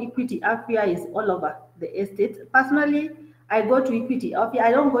know Equity Afia is all over the estate. Personally, I go to Equity Afia.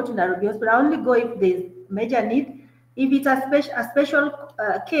 I don't go to Nairobi Hospital. I only go if there's major need. If it's a special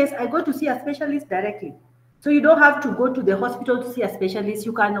case, I go to see a specialist directly. So you don't have to go to the hospital to see a specialist.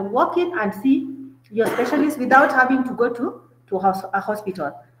 You can walk in and see your specialist without having to go to a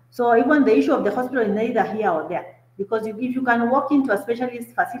hospital. So even the issue of the hospital is neither here or there. Because if you can walk into a specialist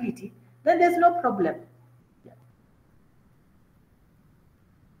facility, then there's no problem.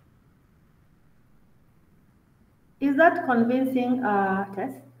 Is that convincing,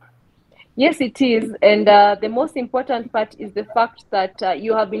 Tess? Yes, it is. And the most important part is the fact that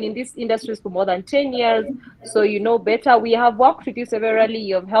you have been in these industries for more than 10 years, so you know better. We have worked with you severally.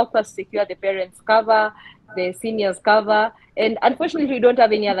 You have helped us secure the parents cover, the seniors cover, and unfortunately, we don't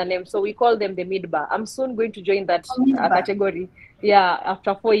have any other name, so we call them the mid-bar. I'm soon going to join that category, yeah,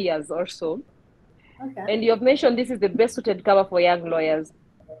 after 4 years or so. Okay. And you have mentioned this is the best suited cover for young lawyers.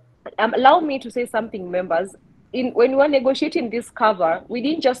 Allow me to say something, members. When we were negotiating this cover, we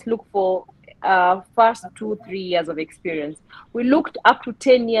didn't just look for first 2-3 years of experience. We looked up to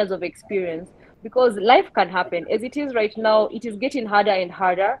 10 years of experience because life can happen. As it is right now, it is getting harder and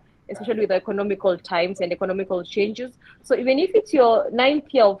harder, especially with economical times and economical changes. So even if it's your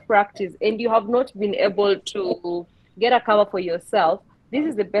 9th year of practice and you have not been able to get a cover for yourself, this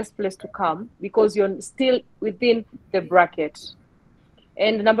is the best place to come because you're still within the bracket.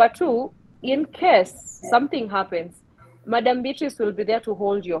 And number 2, in case something happens, Madam Beatrice will be there to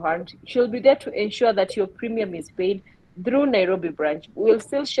hold your hand. She'll be there to ensure that your premium is paid through Nairobi branch. We'll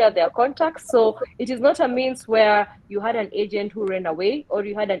still share their contacts. So it is not a means where you had an agent who ran away or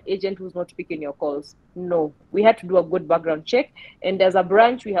you had an agent who's not picking your calls. No, we had to do a good background check. And as a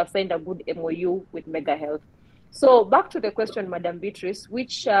branch, we have signed a good MOU with Mega Health. So back to the question, Madam Beatrice,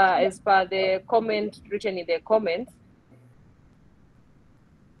 which as per the comment written in the comments,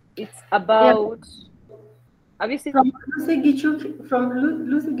 it's about. Have you seen? From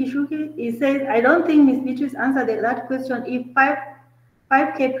Lucy Gishuki, he says, I don't think Ms. Beatrice answered that question. If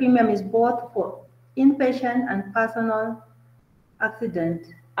 5K premium is both for inpatient and personal accident.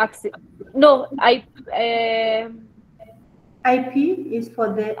 No, IP is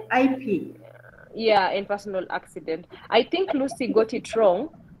for the IP. Yeah, in personal accident. I think Lucy got it wrong.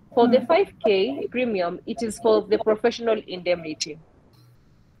 For the 5K premium, it is for the professional indemnity,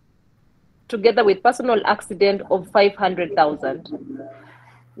 together with personal accident of 500,000.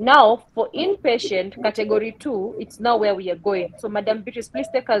 Now, for inpatient category 2, it's now where we are going. So, Madam Beatrice, please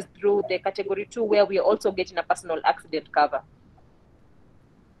take us through the category 2 where we are also getting a personal accident cover.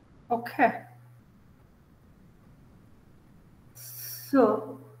 Okay.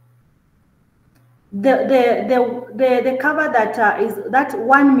 So the cover that is that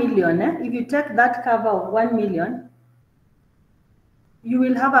 1 million. If you take that cover of 1 million, you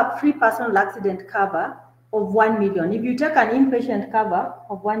will have a free personal accident cover of 1 million. If you take an inpatient cover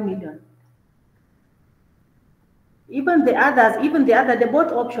of 1 million, the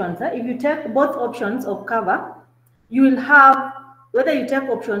both options. If you take both options of cover, you will have, whether you take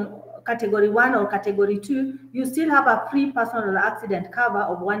option category 1 or category 2, you still have a free personal accident cover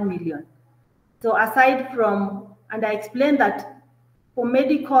of 1 million. So aside from, and I explained that for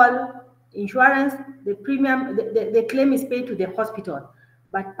medical insurance, the premium, the claim is paid to the hospital,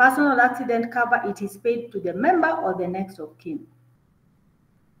 but personal accident cover, it is paid to the member or the next of kin.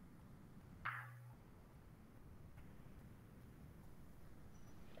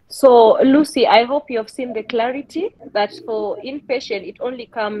 So, Lucy, I hope you have seen the clarity that for inpatient, it only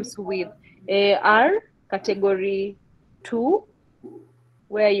comes with AR category 2,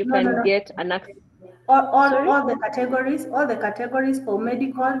 where you can get an accident. All the categories for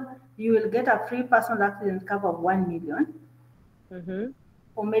medical, you will get a free personal accident cover of 1 million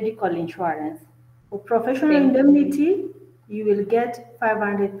for medical insurance. For professional indemnity, you will get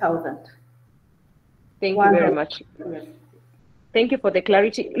 500,000. Thank you very much. Yes. Thank you for the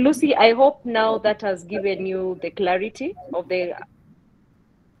clarity. Lucy, I hope now that has given you the clarity of the...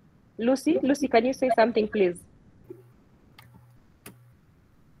 Lucy, can you say something, please?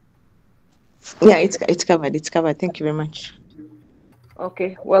 Yeah, it's covered. It's covered. Thank you very much.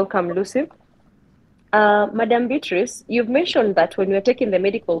 Okay, welcome, Lucy. Madam Beatrice, you've mentioned that when we're taking the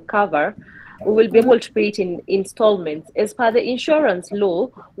medical cover, we will be able to pay it in installments. As per the insurance law,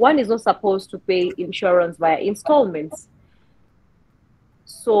 one is not supposed to pay insurance via installments.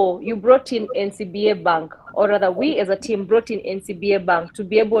 So you brought in NCBA Bank, or rather we as a team brought in NCBA Bank to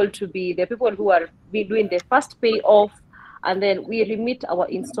be able to be the people who are doing the first payoff, and then we remit our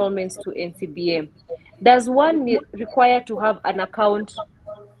installments to NCBA. Does one require to have an account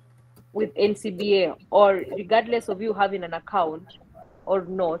with NCBA, or regardless of you having an account or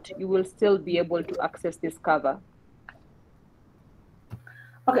not, you will still be able to access this cover?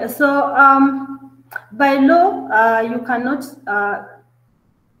 Okay, so by law, you cannot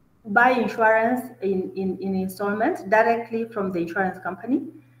buy insurance in installments directly from the insurance company.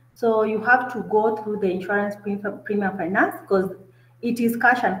 So you have to go through the insurance premium finance, because it is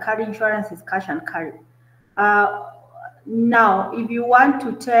cash and carry. Insurance is cash and carry. Now, if you want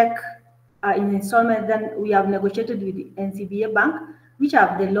to take in installment, then we have negotiated with the NCBA Bank, which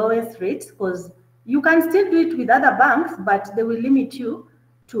have the lowest rates, because you can still do it with other banks, but they will limit you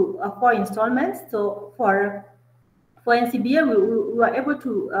to 4 installments. So for NCBA, we were able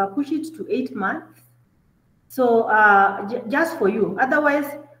to push it to 8 months. So just for you.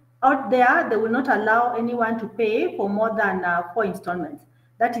 Otherwise, out there, they will not allow anyone to pay for more than 4 installments.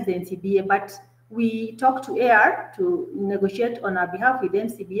 That is NCBA. But we talked to AR to negotiate on our behalf with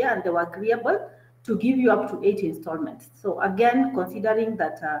NCBA, and they were agreeable to give you up to 8 installments. So again, considering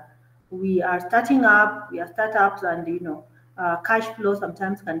that we are starting up, we are startups, and cash flow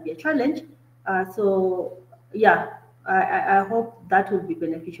sometimes can be a challenge. So yeah, I hope that will be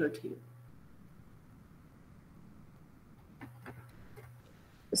beneficial to you.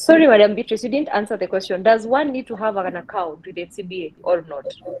 Sorry, Madam Beatrice, you didn't answer the question. Does one need to have an account with NCBA or not?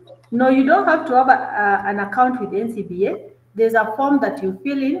 No, you don't have to have an account with NCBA. There's a form that you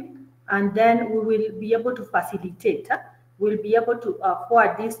fill in, and then we will be able to facilitate. We'll be able to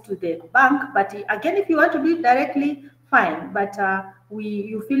forward this to the bank. But again, if you want to do it directly, fine. But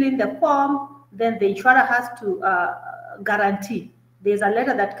you fill in the form, then the insurer has to guarantee. There's a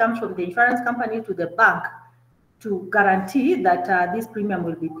letter that comes from the insurance company to the bank to guarantee that this premium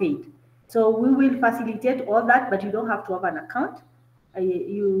will be paid. So we will facilitate all that, but you don't have to have an account.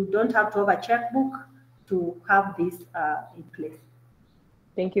 You don't have to have a checkbook to have this in place.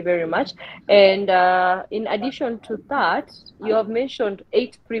 Thank you very much. And in addition to that, you have mentioned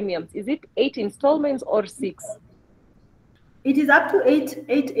 8 premiums. Is it 8 installments or 6? It is up to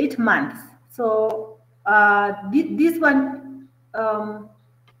 8 months. So this one,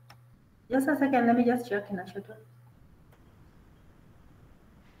 just a second, let me just check in a shuttle.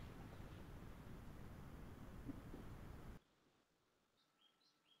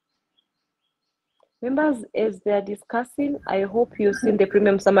 Members, as they're discussing, I hope you've seen the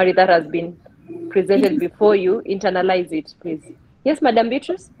premium summary that has been presented before you. Internalize it, please. Yes, Madam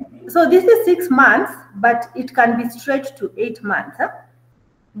Beatrice? So this is 6 months, but it can be stretched to 8 months,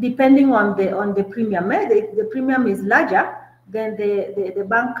 depending on the premium. The premium is larger, then the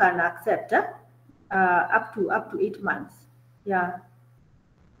bank can accept up to 8 months. Yeah.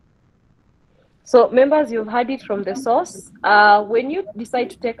 So members, you've heard it from the source. When you decide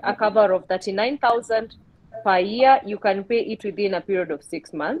to take a cover of 39,000 per year, you can pay it within a period of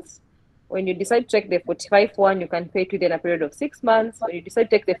 6 months. When you decide to take the 45 one, you can pay it within a period of 6 months. When you decide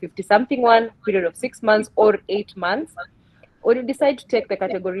to take the 50 something one, period of 6 months or 8 months. When you decide to take the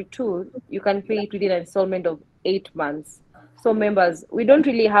category 2, you can pay it within an installment of 8 months. So members, we don't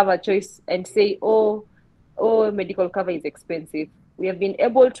really have a choice and say, oh, medical cover is expensive. We have been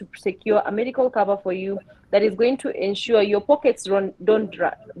able to secure a medical cover for you that is going to ensure your pockets don't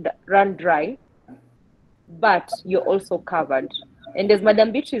run dry, but you're also covered. And as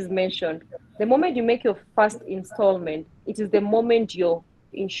Madam Beatrice mentioned, the moment you make your first installment, it is the moment your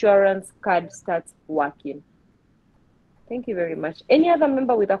insurance card starts working. Thank you very much. Any other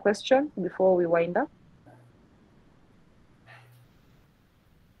member with a question before we wind up?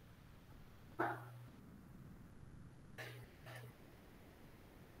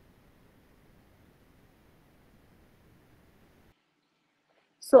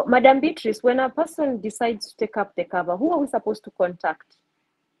 So, Madam Beatrice, when a person decides to take up the cover, who are we supposed to contact?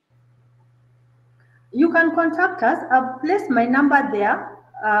 You can contact us. I've placed my number there,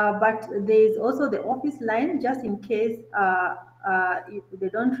 but there is also the office line just in case if they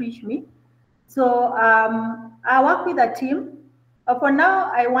don't reach me. So I work with a team. For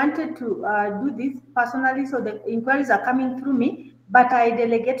now, I wanted to do this personally, so the inquiries are coming through me, but I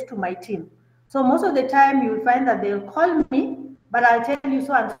delegate to my team. So most of the time, you will find that they'll call me, but I'll tell you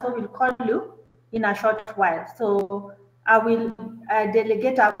so and so will call you in a short while. So I will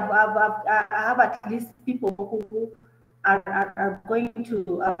delegate. I have at least people who are going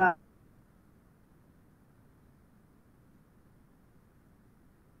to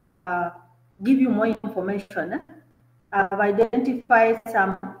give you more information. I've identified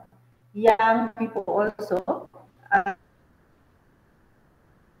some young people also.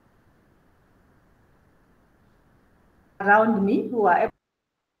 Around me who are.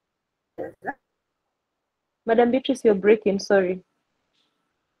 Madam Beatrice, you're breaking, sorry.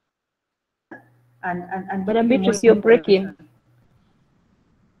 And Madam Beatrice, you're breaking.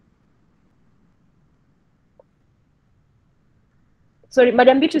 Sorry,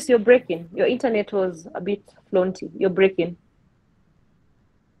 Madam Beatrice, you're breaking. Your internet was a bit flaunty. You're breaking.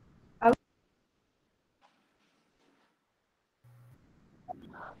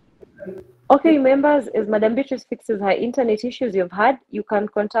 Okay, members, as Madam Beatrice fixes her internet issues you've had, you can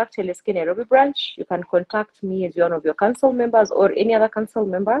contact LSK Nairobi branch. You can contact me as one of your council members or any other council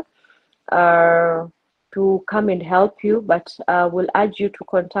member to come and help you. But I will urge you to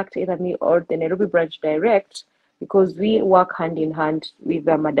contact either me or the Nairobi branch direct, because we work hand in hand with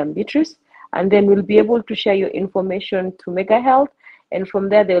Madam Beatrice, and then we'll be able to share your information to Mega Health, and from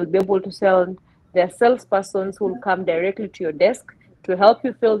there they will be able to sell their salespersons who will come directly to your desk to help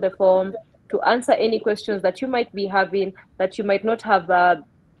you fill the form, to answer any questions that you might be having that you might not have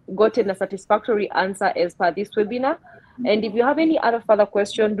gotten a satisfactory answer as per this webinar. And if you have any other further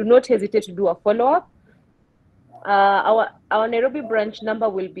question, do not hesitate to do a follow-up. Our Nairobi branch number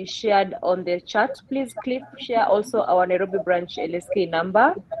will be shared on the chat. Please click share also our Nairobi branch LSK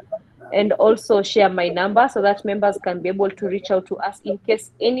number, and also share my number so that members can be able to reach out to us in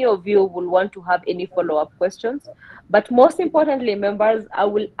case any of you will want to have any follow-up questions. But most importantly, members, I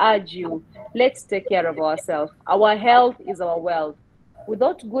will urge you, let's take care of ourselves. Our health is our wealth.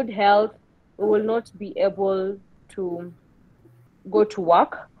 Without good health, we will not be able to go to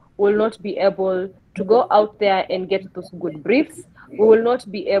work. We will not be able to go out there and get those good briefs. We will not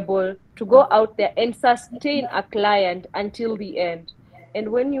be able to go out there and sustain a client until the end. And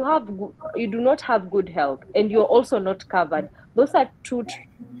when you do not have good health and you're also not covered, those are two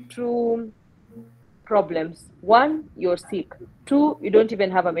problems. One, you're sick. Two, you don't even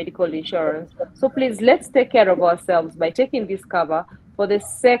have a medical insurance. So please, let's take care of ourselves by taking this cover for the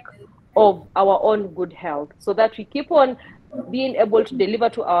sake of our own good health, so that we keep on being able to deliver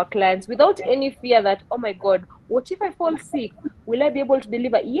to our clients without any fear that, oh my God, what if I fall sick? Will I be able to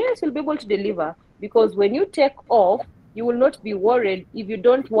deliver? Yes, you'll be able to deliver, because when you take off, you will not be worried. If you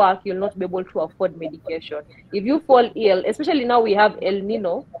don't work, you'll not be able to afford medication. If you fall ill, especially now we have El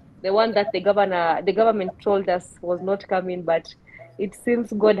Nino, the one that the government told us was not coming, but it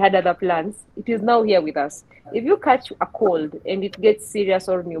seems God had other plans. It is now here with us. If you catch a cold and it gets serious,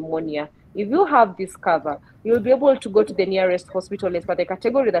 or pneumonia, If you have this cover, you'll be able to go to the nearest hospital as per the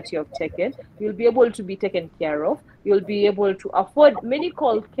category that you have taken. You'll be able to be taken care of. You'll be able to afford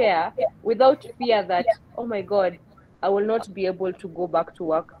medical care without fear that, oh my God, I will not be able to go back to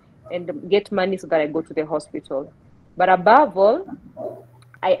work and get money so that I go to the hospital. But above all,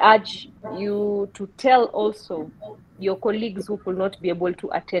 I urge you to tell also your colleagues who will not be able to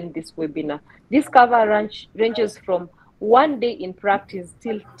attend this webinar. This cover ranges from 1 day in practice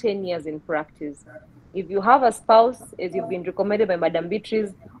till 10 years in practice. If you have a spouse, as you've been recommended by Madam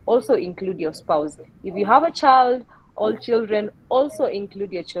Beatrice, also include your spouse. If you have a child, all children, also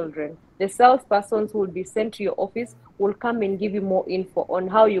include your children. The salespersons who will be sent to your office will come and give you more info on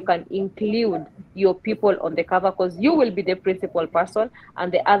how you can include your people on the cover, because you will be the principal person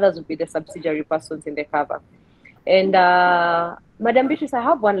and the others will be the subsidiary persons in the cover. And Madam Beatrice, I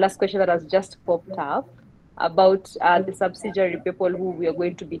have one last question that has just popped up about the subsidiary people who we are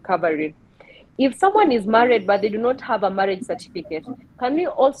going to be covering. If someone is married but they do not have a marriage certificate, can we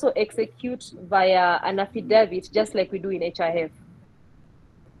also execute via an affidavit just like we do in HIF?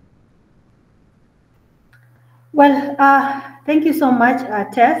 Well, thank you so much,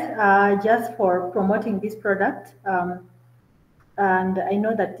 Tess, just for promoting this product. And I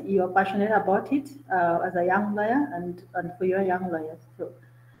know that you're passionate about it as a young lawyer and for your young lawyers. So,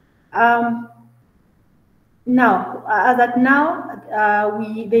 now, as at now,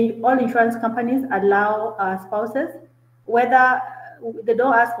 all insurance companies allow spouses, whether they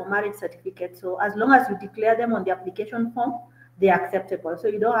don't ask for marriage certificates. So as long as you declare them on the application form, they're acceptable. So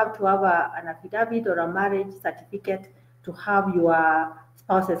you don't have to have an affidavit or a marriage certificate to have your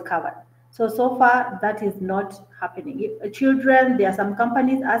spouses covered. So far, that is not happening. If children, there are some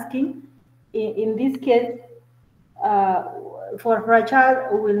companies asking, in this case, for a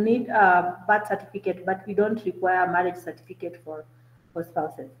child, we will need a birth certificate, but we don't require a marriage certificate for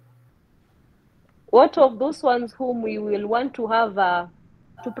spouses. What of those ones whom we will want to have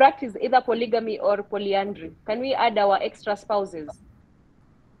to practice either polygamy or polyandry? Can we add our extra spouses?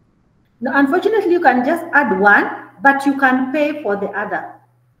 No, unfortunately, you can just add one, but you can pay for the other.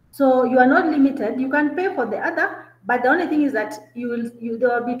 So you are not limited. You can pay for the other, but the only thing is that there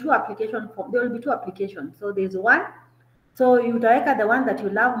will be two application form. There will be two applications. So there's one. So you take the one that you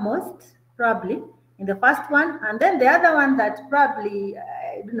love most, probably in the first one, and then the other one that probably,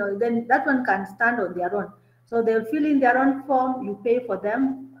 then that one can stand on their own. So they'll fill in their own form. You pay for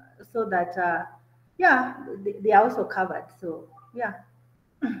them, so that yeah, they are also covered. So yeah.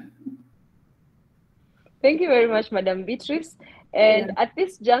 Thank you very much, Madam Beatrice. And at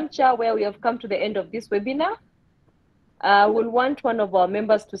this juncture where we have come to the end of this webinar, we'll want one of our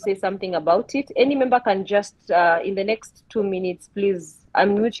members to say something about it. Any member can just, in the next 2 minutes, please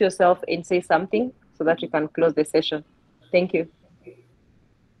unmute yourself and say something so that we can close the session. Thank you.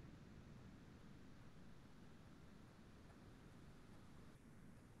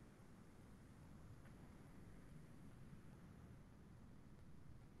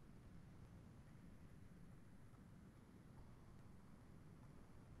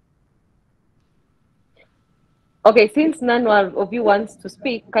 Okay, since none of you wants to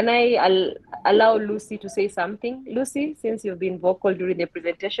speak, can I allow Lucy to say something? Lucy, since you've been vocal during the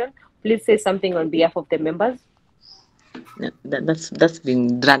presentation, please say something on behalf of the members. That's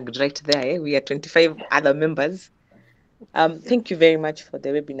been dragged right there. Eh? We are 25 other members. Thank you very much for the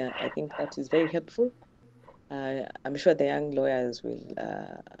webinar. I think that is very helpful. I'm sure the young lawyers will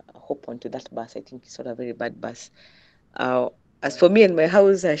hop onto that bus. I think it's not a very bad bus. As for me and my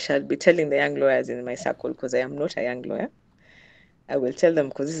house, I shall be telling the young lawyers in my circle, because I am not a young lawyer. I will tell them,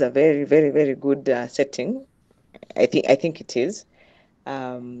 because this is a very, very, very good setting. I think it is.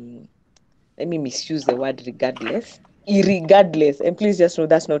 Let me misuse the word regardless. Irregardless, and please just know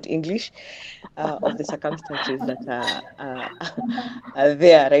that's not English, of the circumstances that are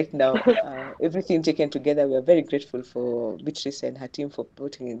there right now. Everything taken together, we are very grateful for Beatrice and her team for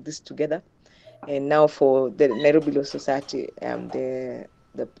putting this together. And now for the Nairobi Law Society,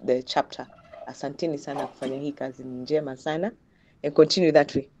 the chapter, asanteni sana kufanya hii kazi njema sana, and continue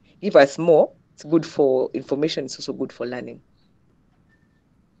that way. Give us more. It's good for information. It's also good for learning.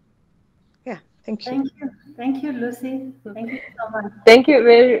 Yeah, thank you. Thank you, Lucy. Thank you so much. Thank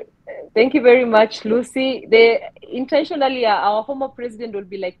you very much, Lucy. Intentionally, our former president will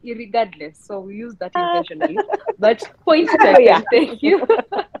be like, irregardless. So we use that intentionally. But point taken. Yeah. Thank you.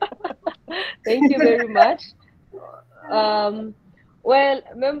 Thank you very much. Well,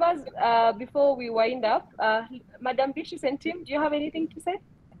 members, before we wind up, Madam Beatrice and team, do you have anything to say?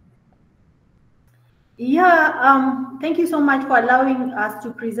 Yeah, thank you so much for allowing us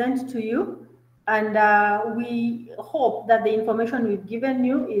to present to you. And we hope that the information we've given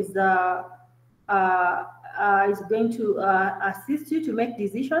you is going to assist you to make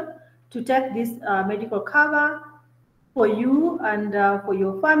decision to take this medical cover for you and for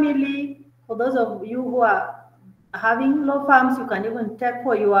your family. For those of you who are having law firms, you can even take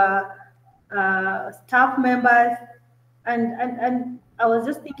for your staff members. And I was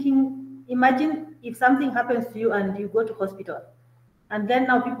just thinking, imagine if something happens to you and you go to hospital, and then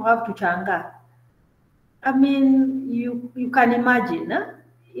now people have to changa. I mean, you can imagine,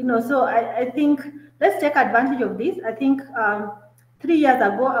 you know. So I think let's take advantage of this. I think 3 years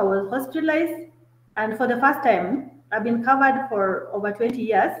ago I was hospitalized, and for the first time I've been covered for over 20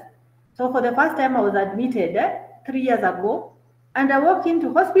 years. So for the first time I was admitted 3 years ago, and I walked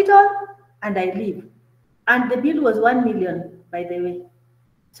into hospital and I leave, and the bill was 1 million, by the way.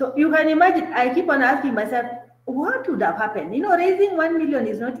 So you can imagine. I keep on asking myself, what would have happened? You know, raising 1 million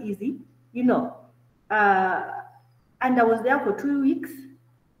is not easy, you know. And I was there for 2 weeks,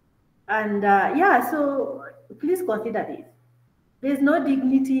 and yeah. So please consider this. There's no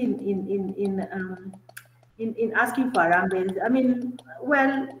dignity in asking for a ramble. I mean,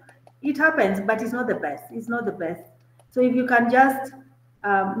 well, it happens, but it's not the best. It's not the best. So if you can just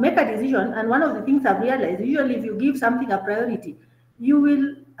make a decision, and one of the things I've realized, usually if you give something a priority, you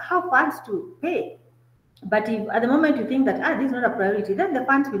will have funds to pay. But if at the moment you think that this is not a priority, then the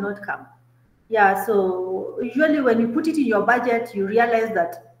funds will not come. Yeah, so usually when you put it in your budget, you realize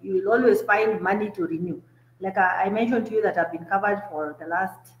that you will always find money to renew. Like I mentioned to you that I've been covered for the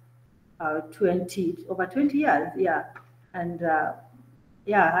last over 20 years, yeah. And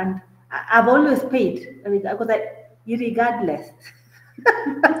yeah, and I've always paid, because regardless.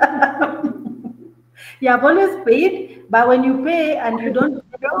 Yeah, I've always paid, but when you pay and you don't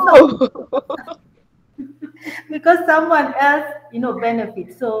because someone else, you know,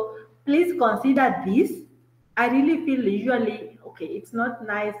 benefits. So please consider this. I really feel usually, okay, it's not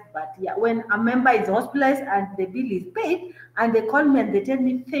nice, but yeah, when a member is hospitalized and the bill is paid and they call me and they tell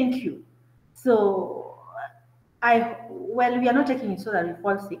me thank you. So well, we are not taking it so that we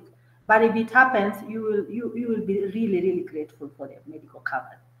fall sick, but if it happens, you will be really, really grateful for the medical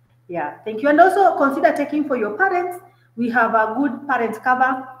cover. Yeah, thank you. And also consider taking for your parents. We have a good parents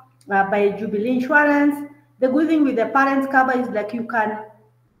cover by Jubilee Insurance. The good thing with the parents cover is like you can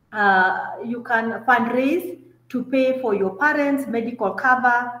fundraise to pay for your parents' medical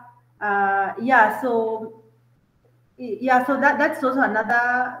cover. Yeah, so that's also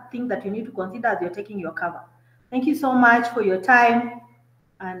another thing that you need to consider as you're taking your cover. Thank you so much for your time,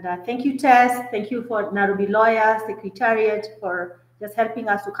 and thank you, Tess. Thank you for Nairobi Lawyer Secretariat for just helping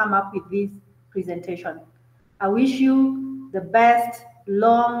us to come up with this presentation. I wish you the best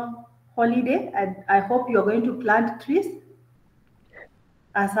long holiday, and I hope you're going to plant trees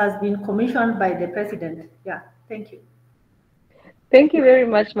as has been commissioned by the president. Yeah, thank you. Thank you very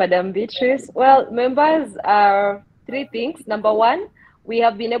much, Madam Beatrice. Well, members, are 3 things. Number 1, we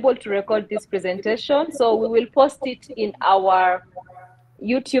have been able to record this presentation, so we will post it in our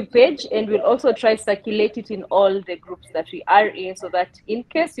YouTube page, and we'll also try to circulate it in all the groups that we are in, so that in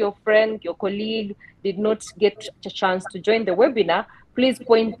case your friend, your colleague did not get a chance to join the webinar, please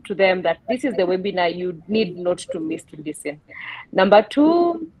point to them that this is the webinar you need not to miss to listen. Number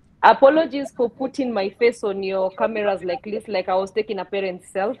 2, apologies for putting my face on your cameras like this, like I was taking a parent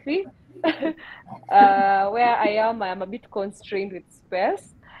selfie. Where I am a bit constrained with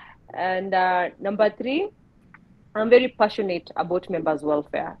space. And number 3, I'm very passionate about members'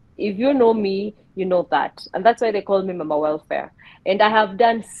 welfare. If you know me, you know that. And that's why they call me Mama Welfare. And I have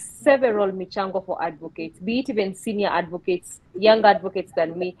done several michango for advocates, be it even senior advocates, young advocates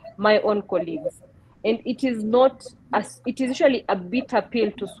than me, my own colleagues. And it is usually a bitter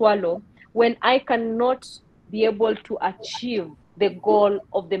pill to swallow when I cannot be able to achieve the goal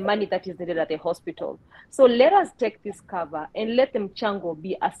of the money that is needed at the hospital. So let us take this cover and let the mchango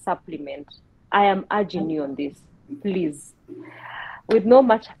be a supplement. I am urging you on this, please. With no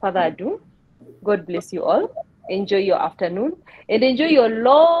much further ado, God bless you all. Enjoy your afternoon and enjoy your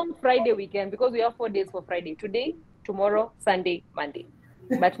long Friday weekend, because we have 4 days for Friday. Today, tomorrow, Sunday, Monday.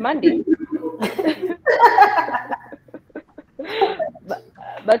 But Monday,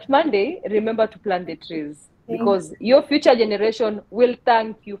 but Monday, remember to plant the trees, because your future generation will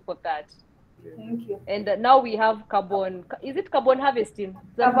thank you for that. Thank you. And now we have carbon, is it carbon harvesting?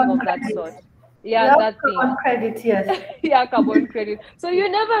 Something of that sort. Yeah, that thing. Carbon credit, yes. Yeah, carbon credit. So you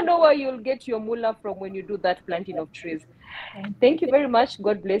never know where you'll get your moolah from when you do that planting of trees. Thank you very much.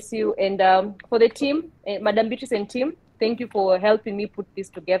 God bless you. And for the team, Madam Beatrice and team, thank you for helping me put this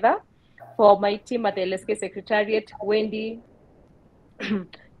together. For my team at the LSK Secretariat, Wendy,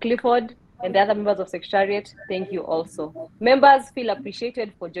 Clifford, And the other members of Secretariat, thank you also. Members, feel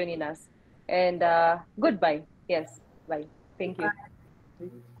appreciated for joining us. And goodbye. Yes, bye. Thank you.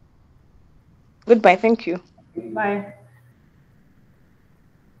 Goodbye. Thank you. Bye.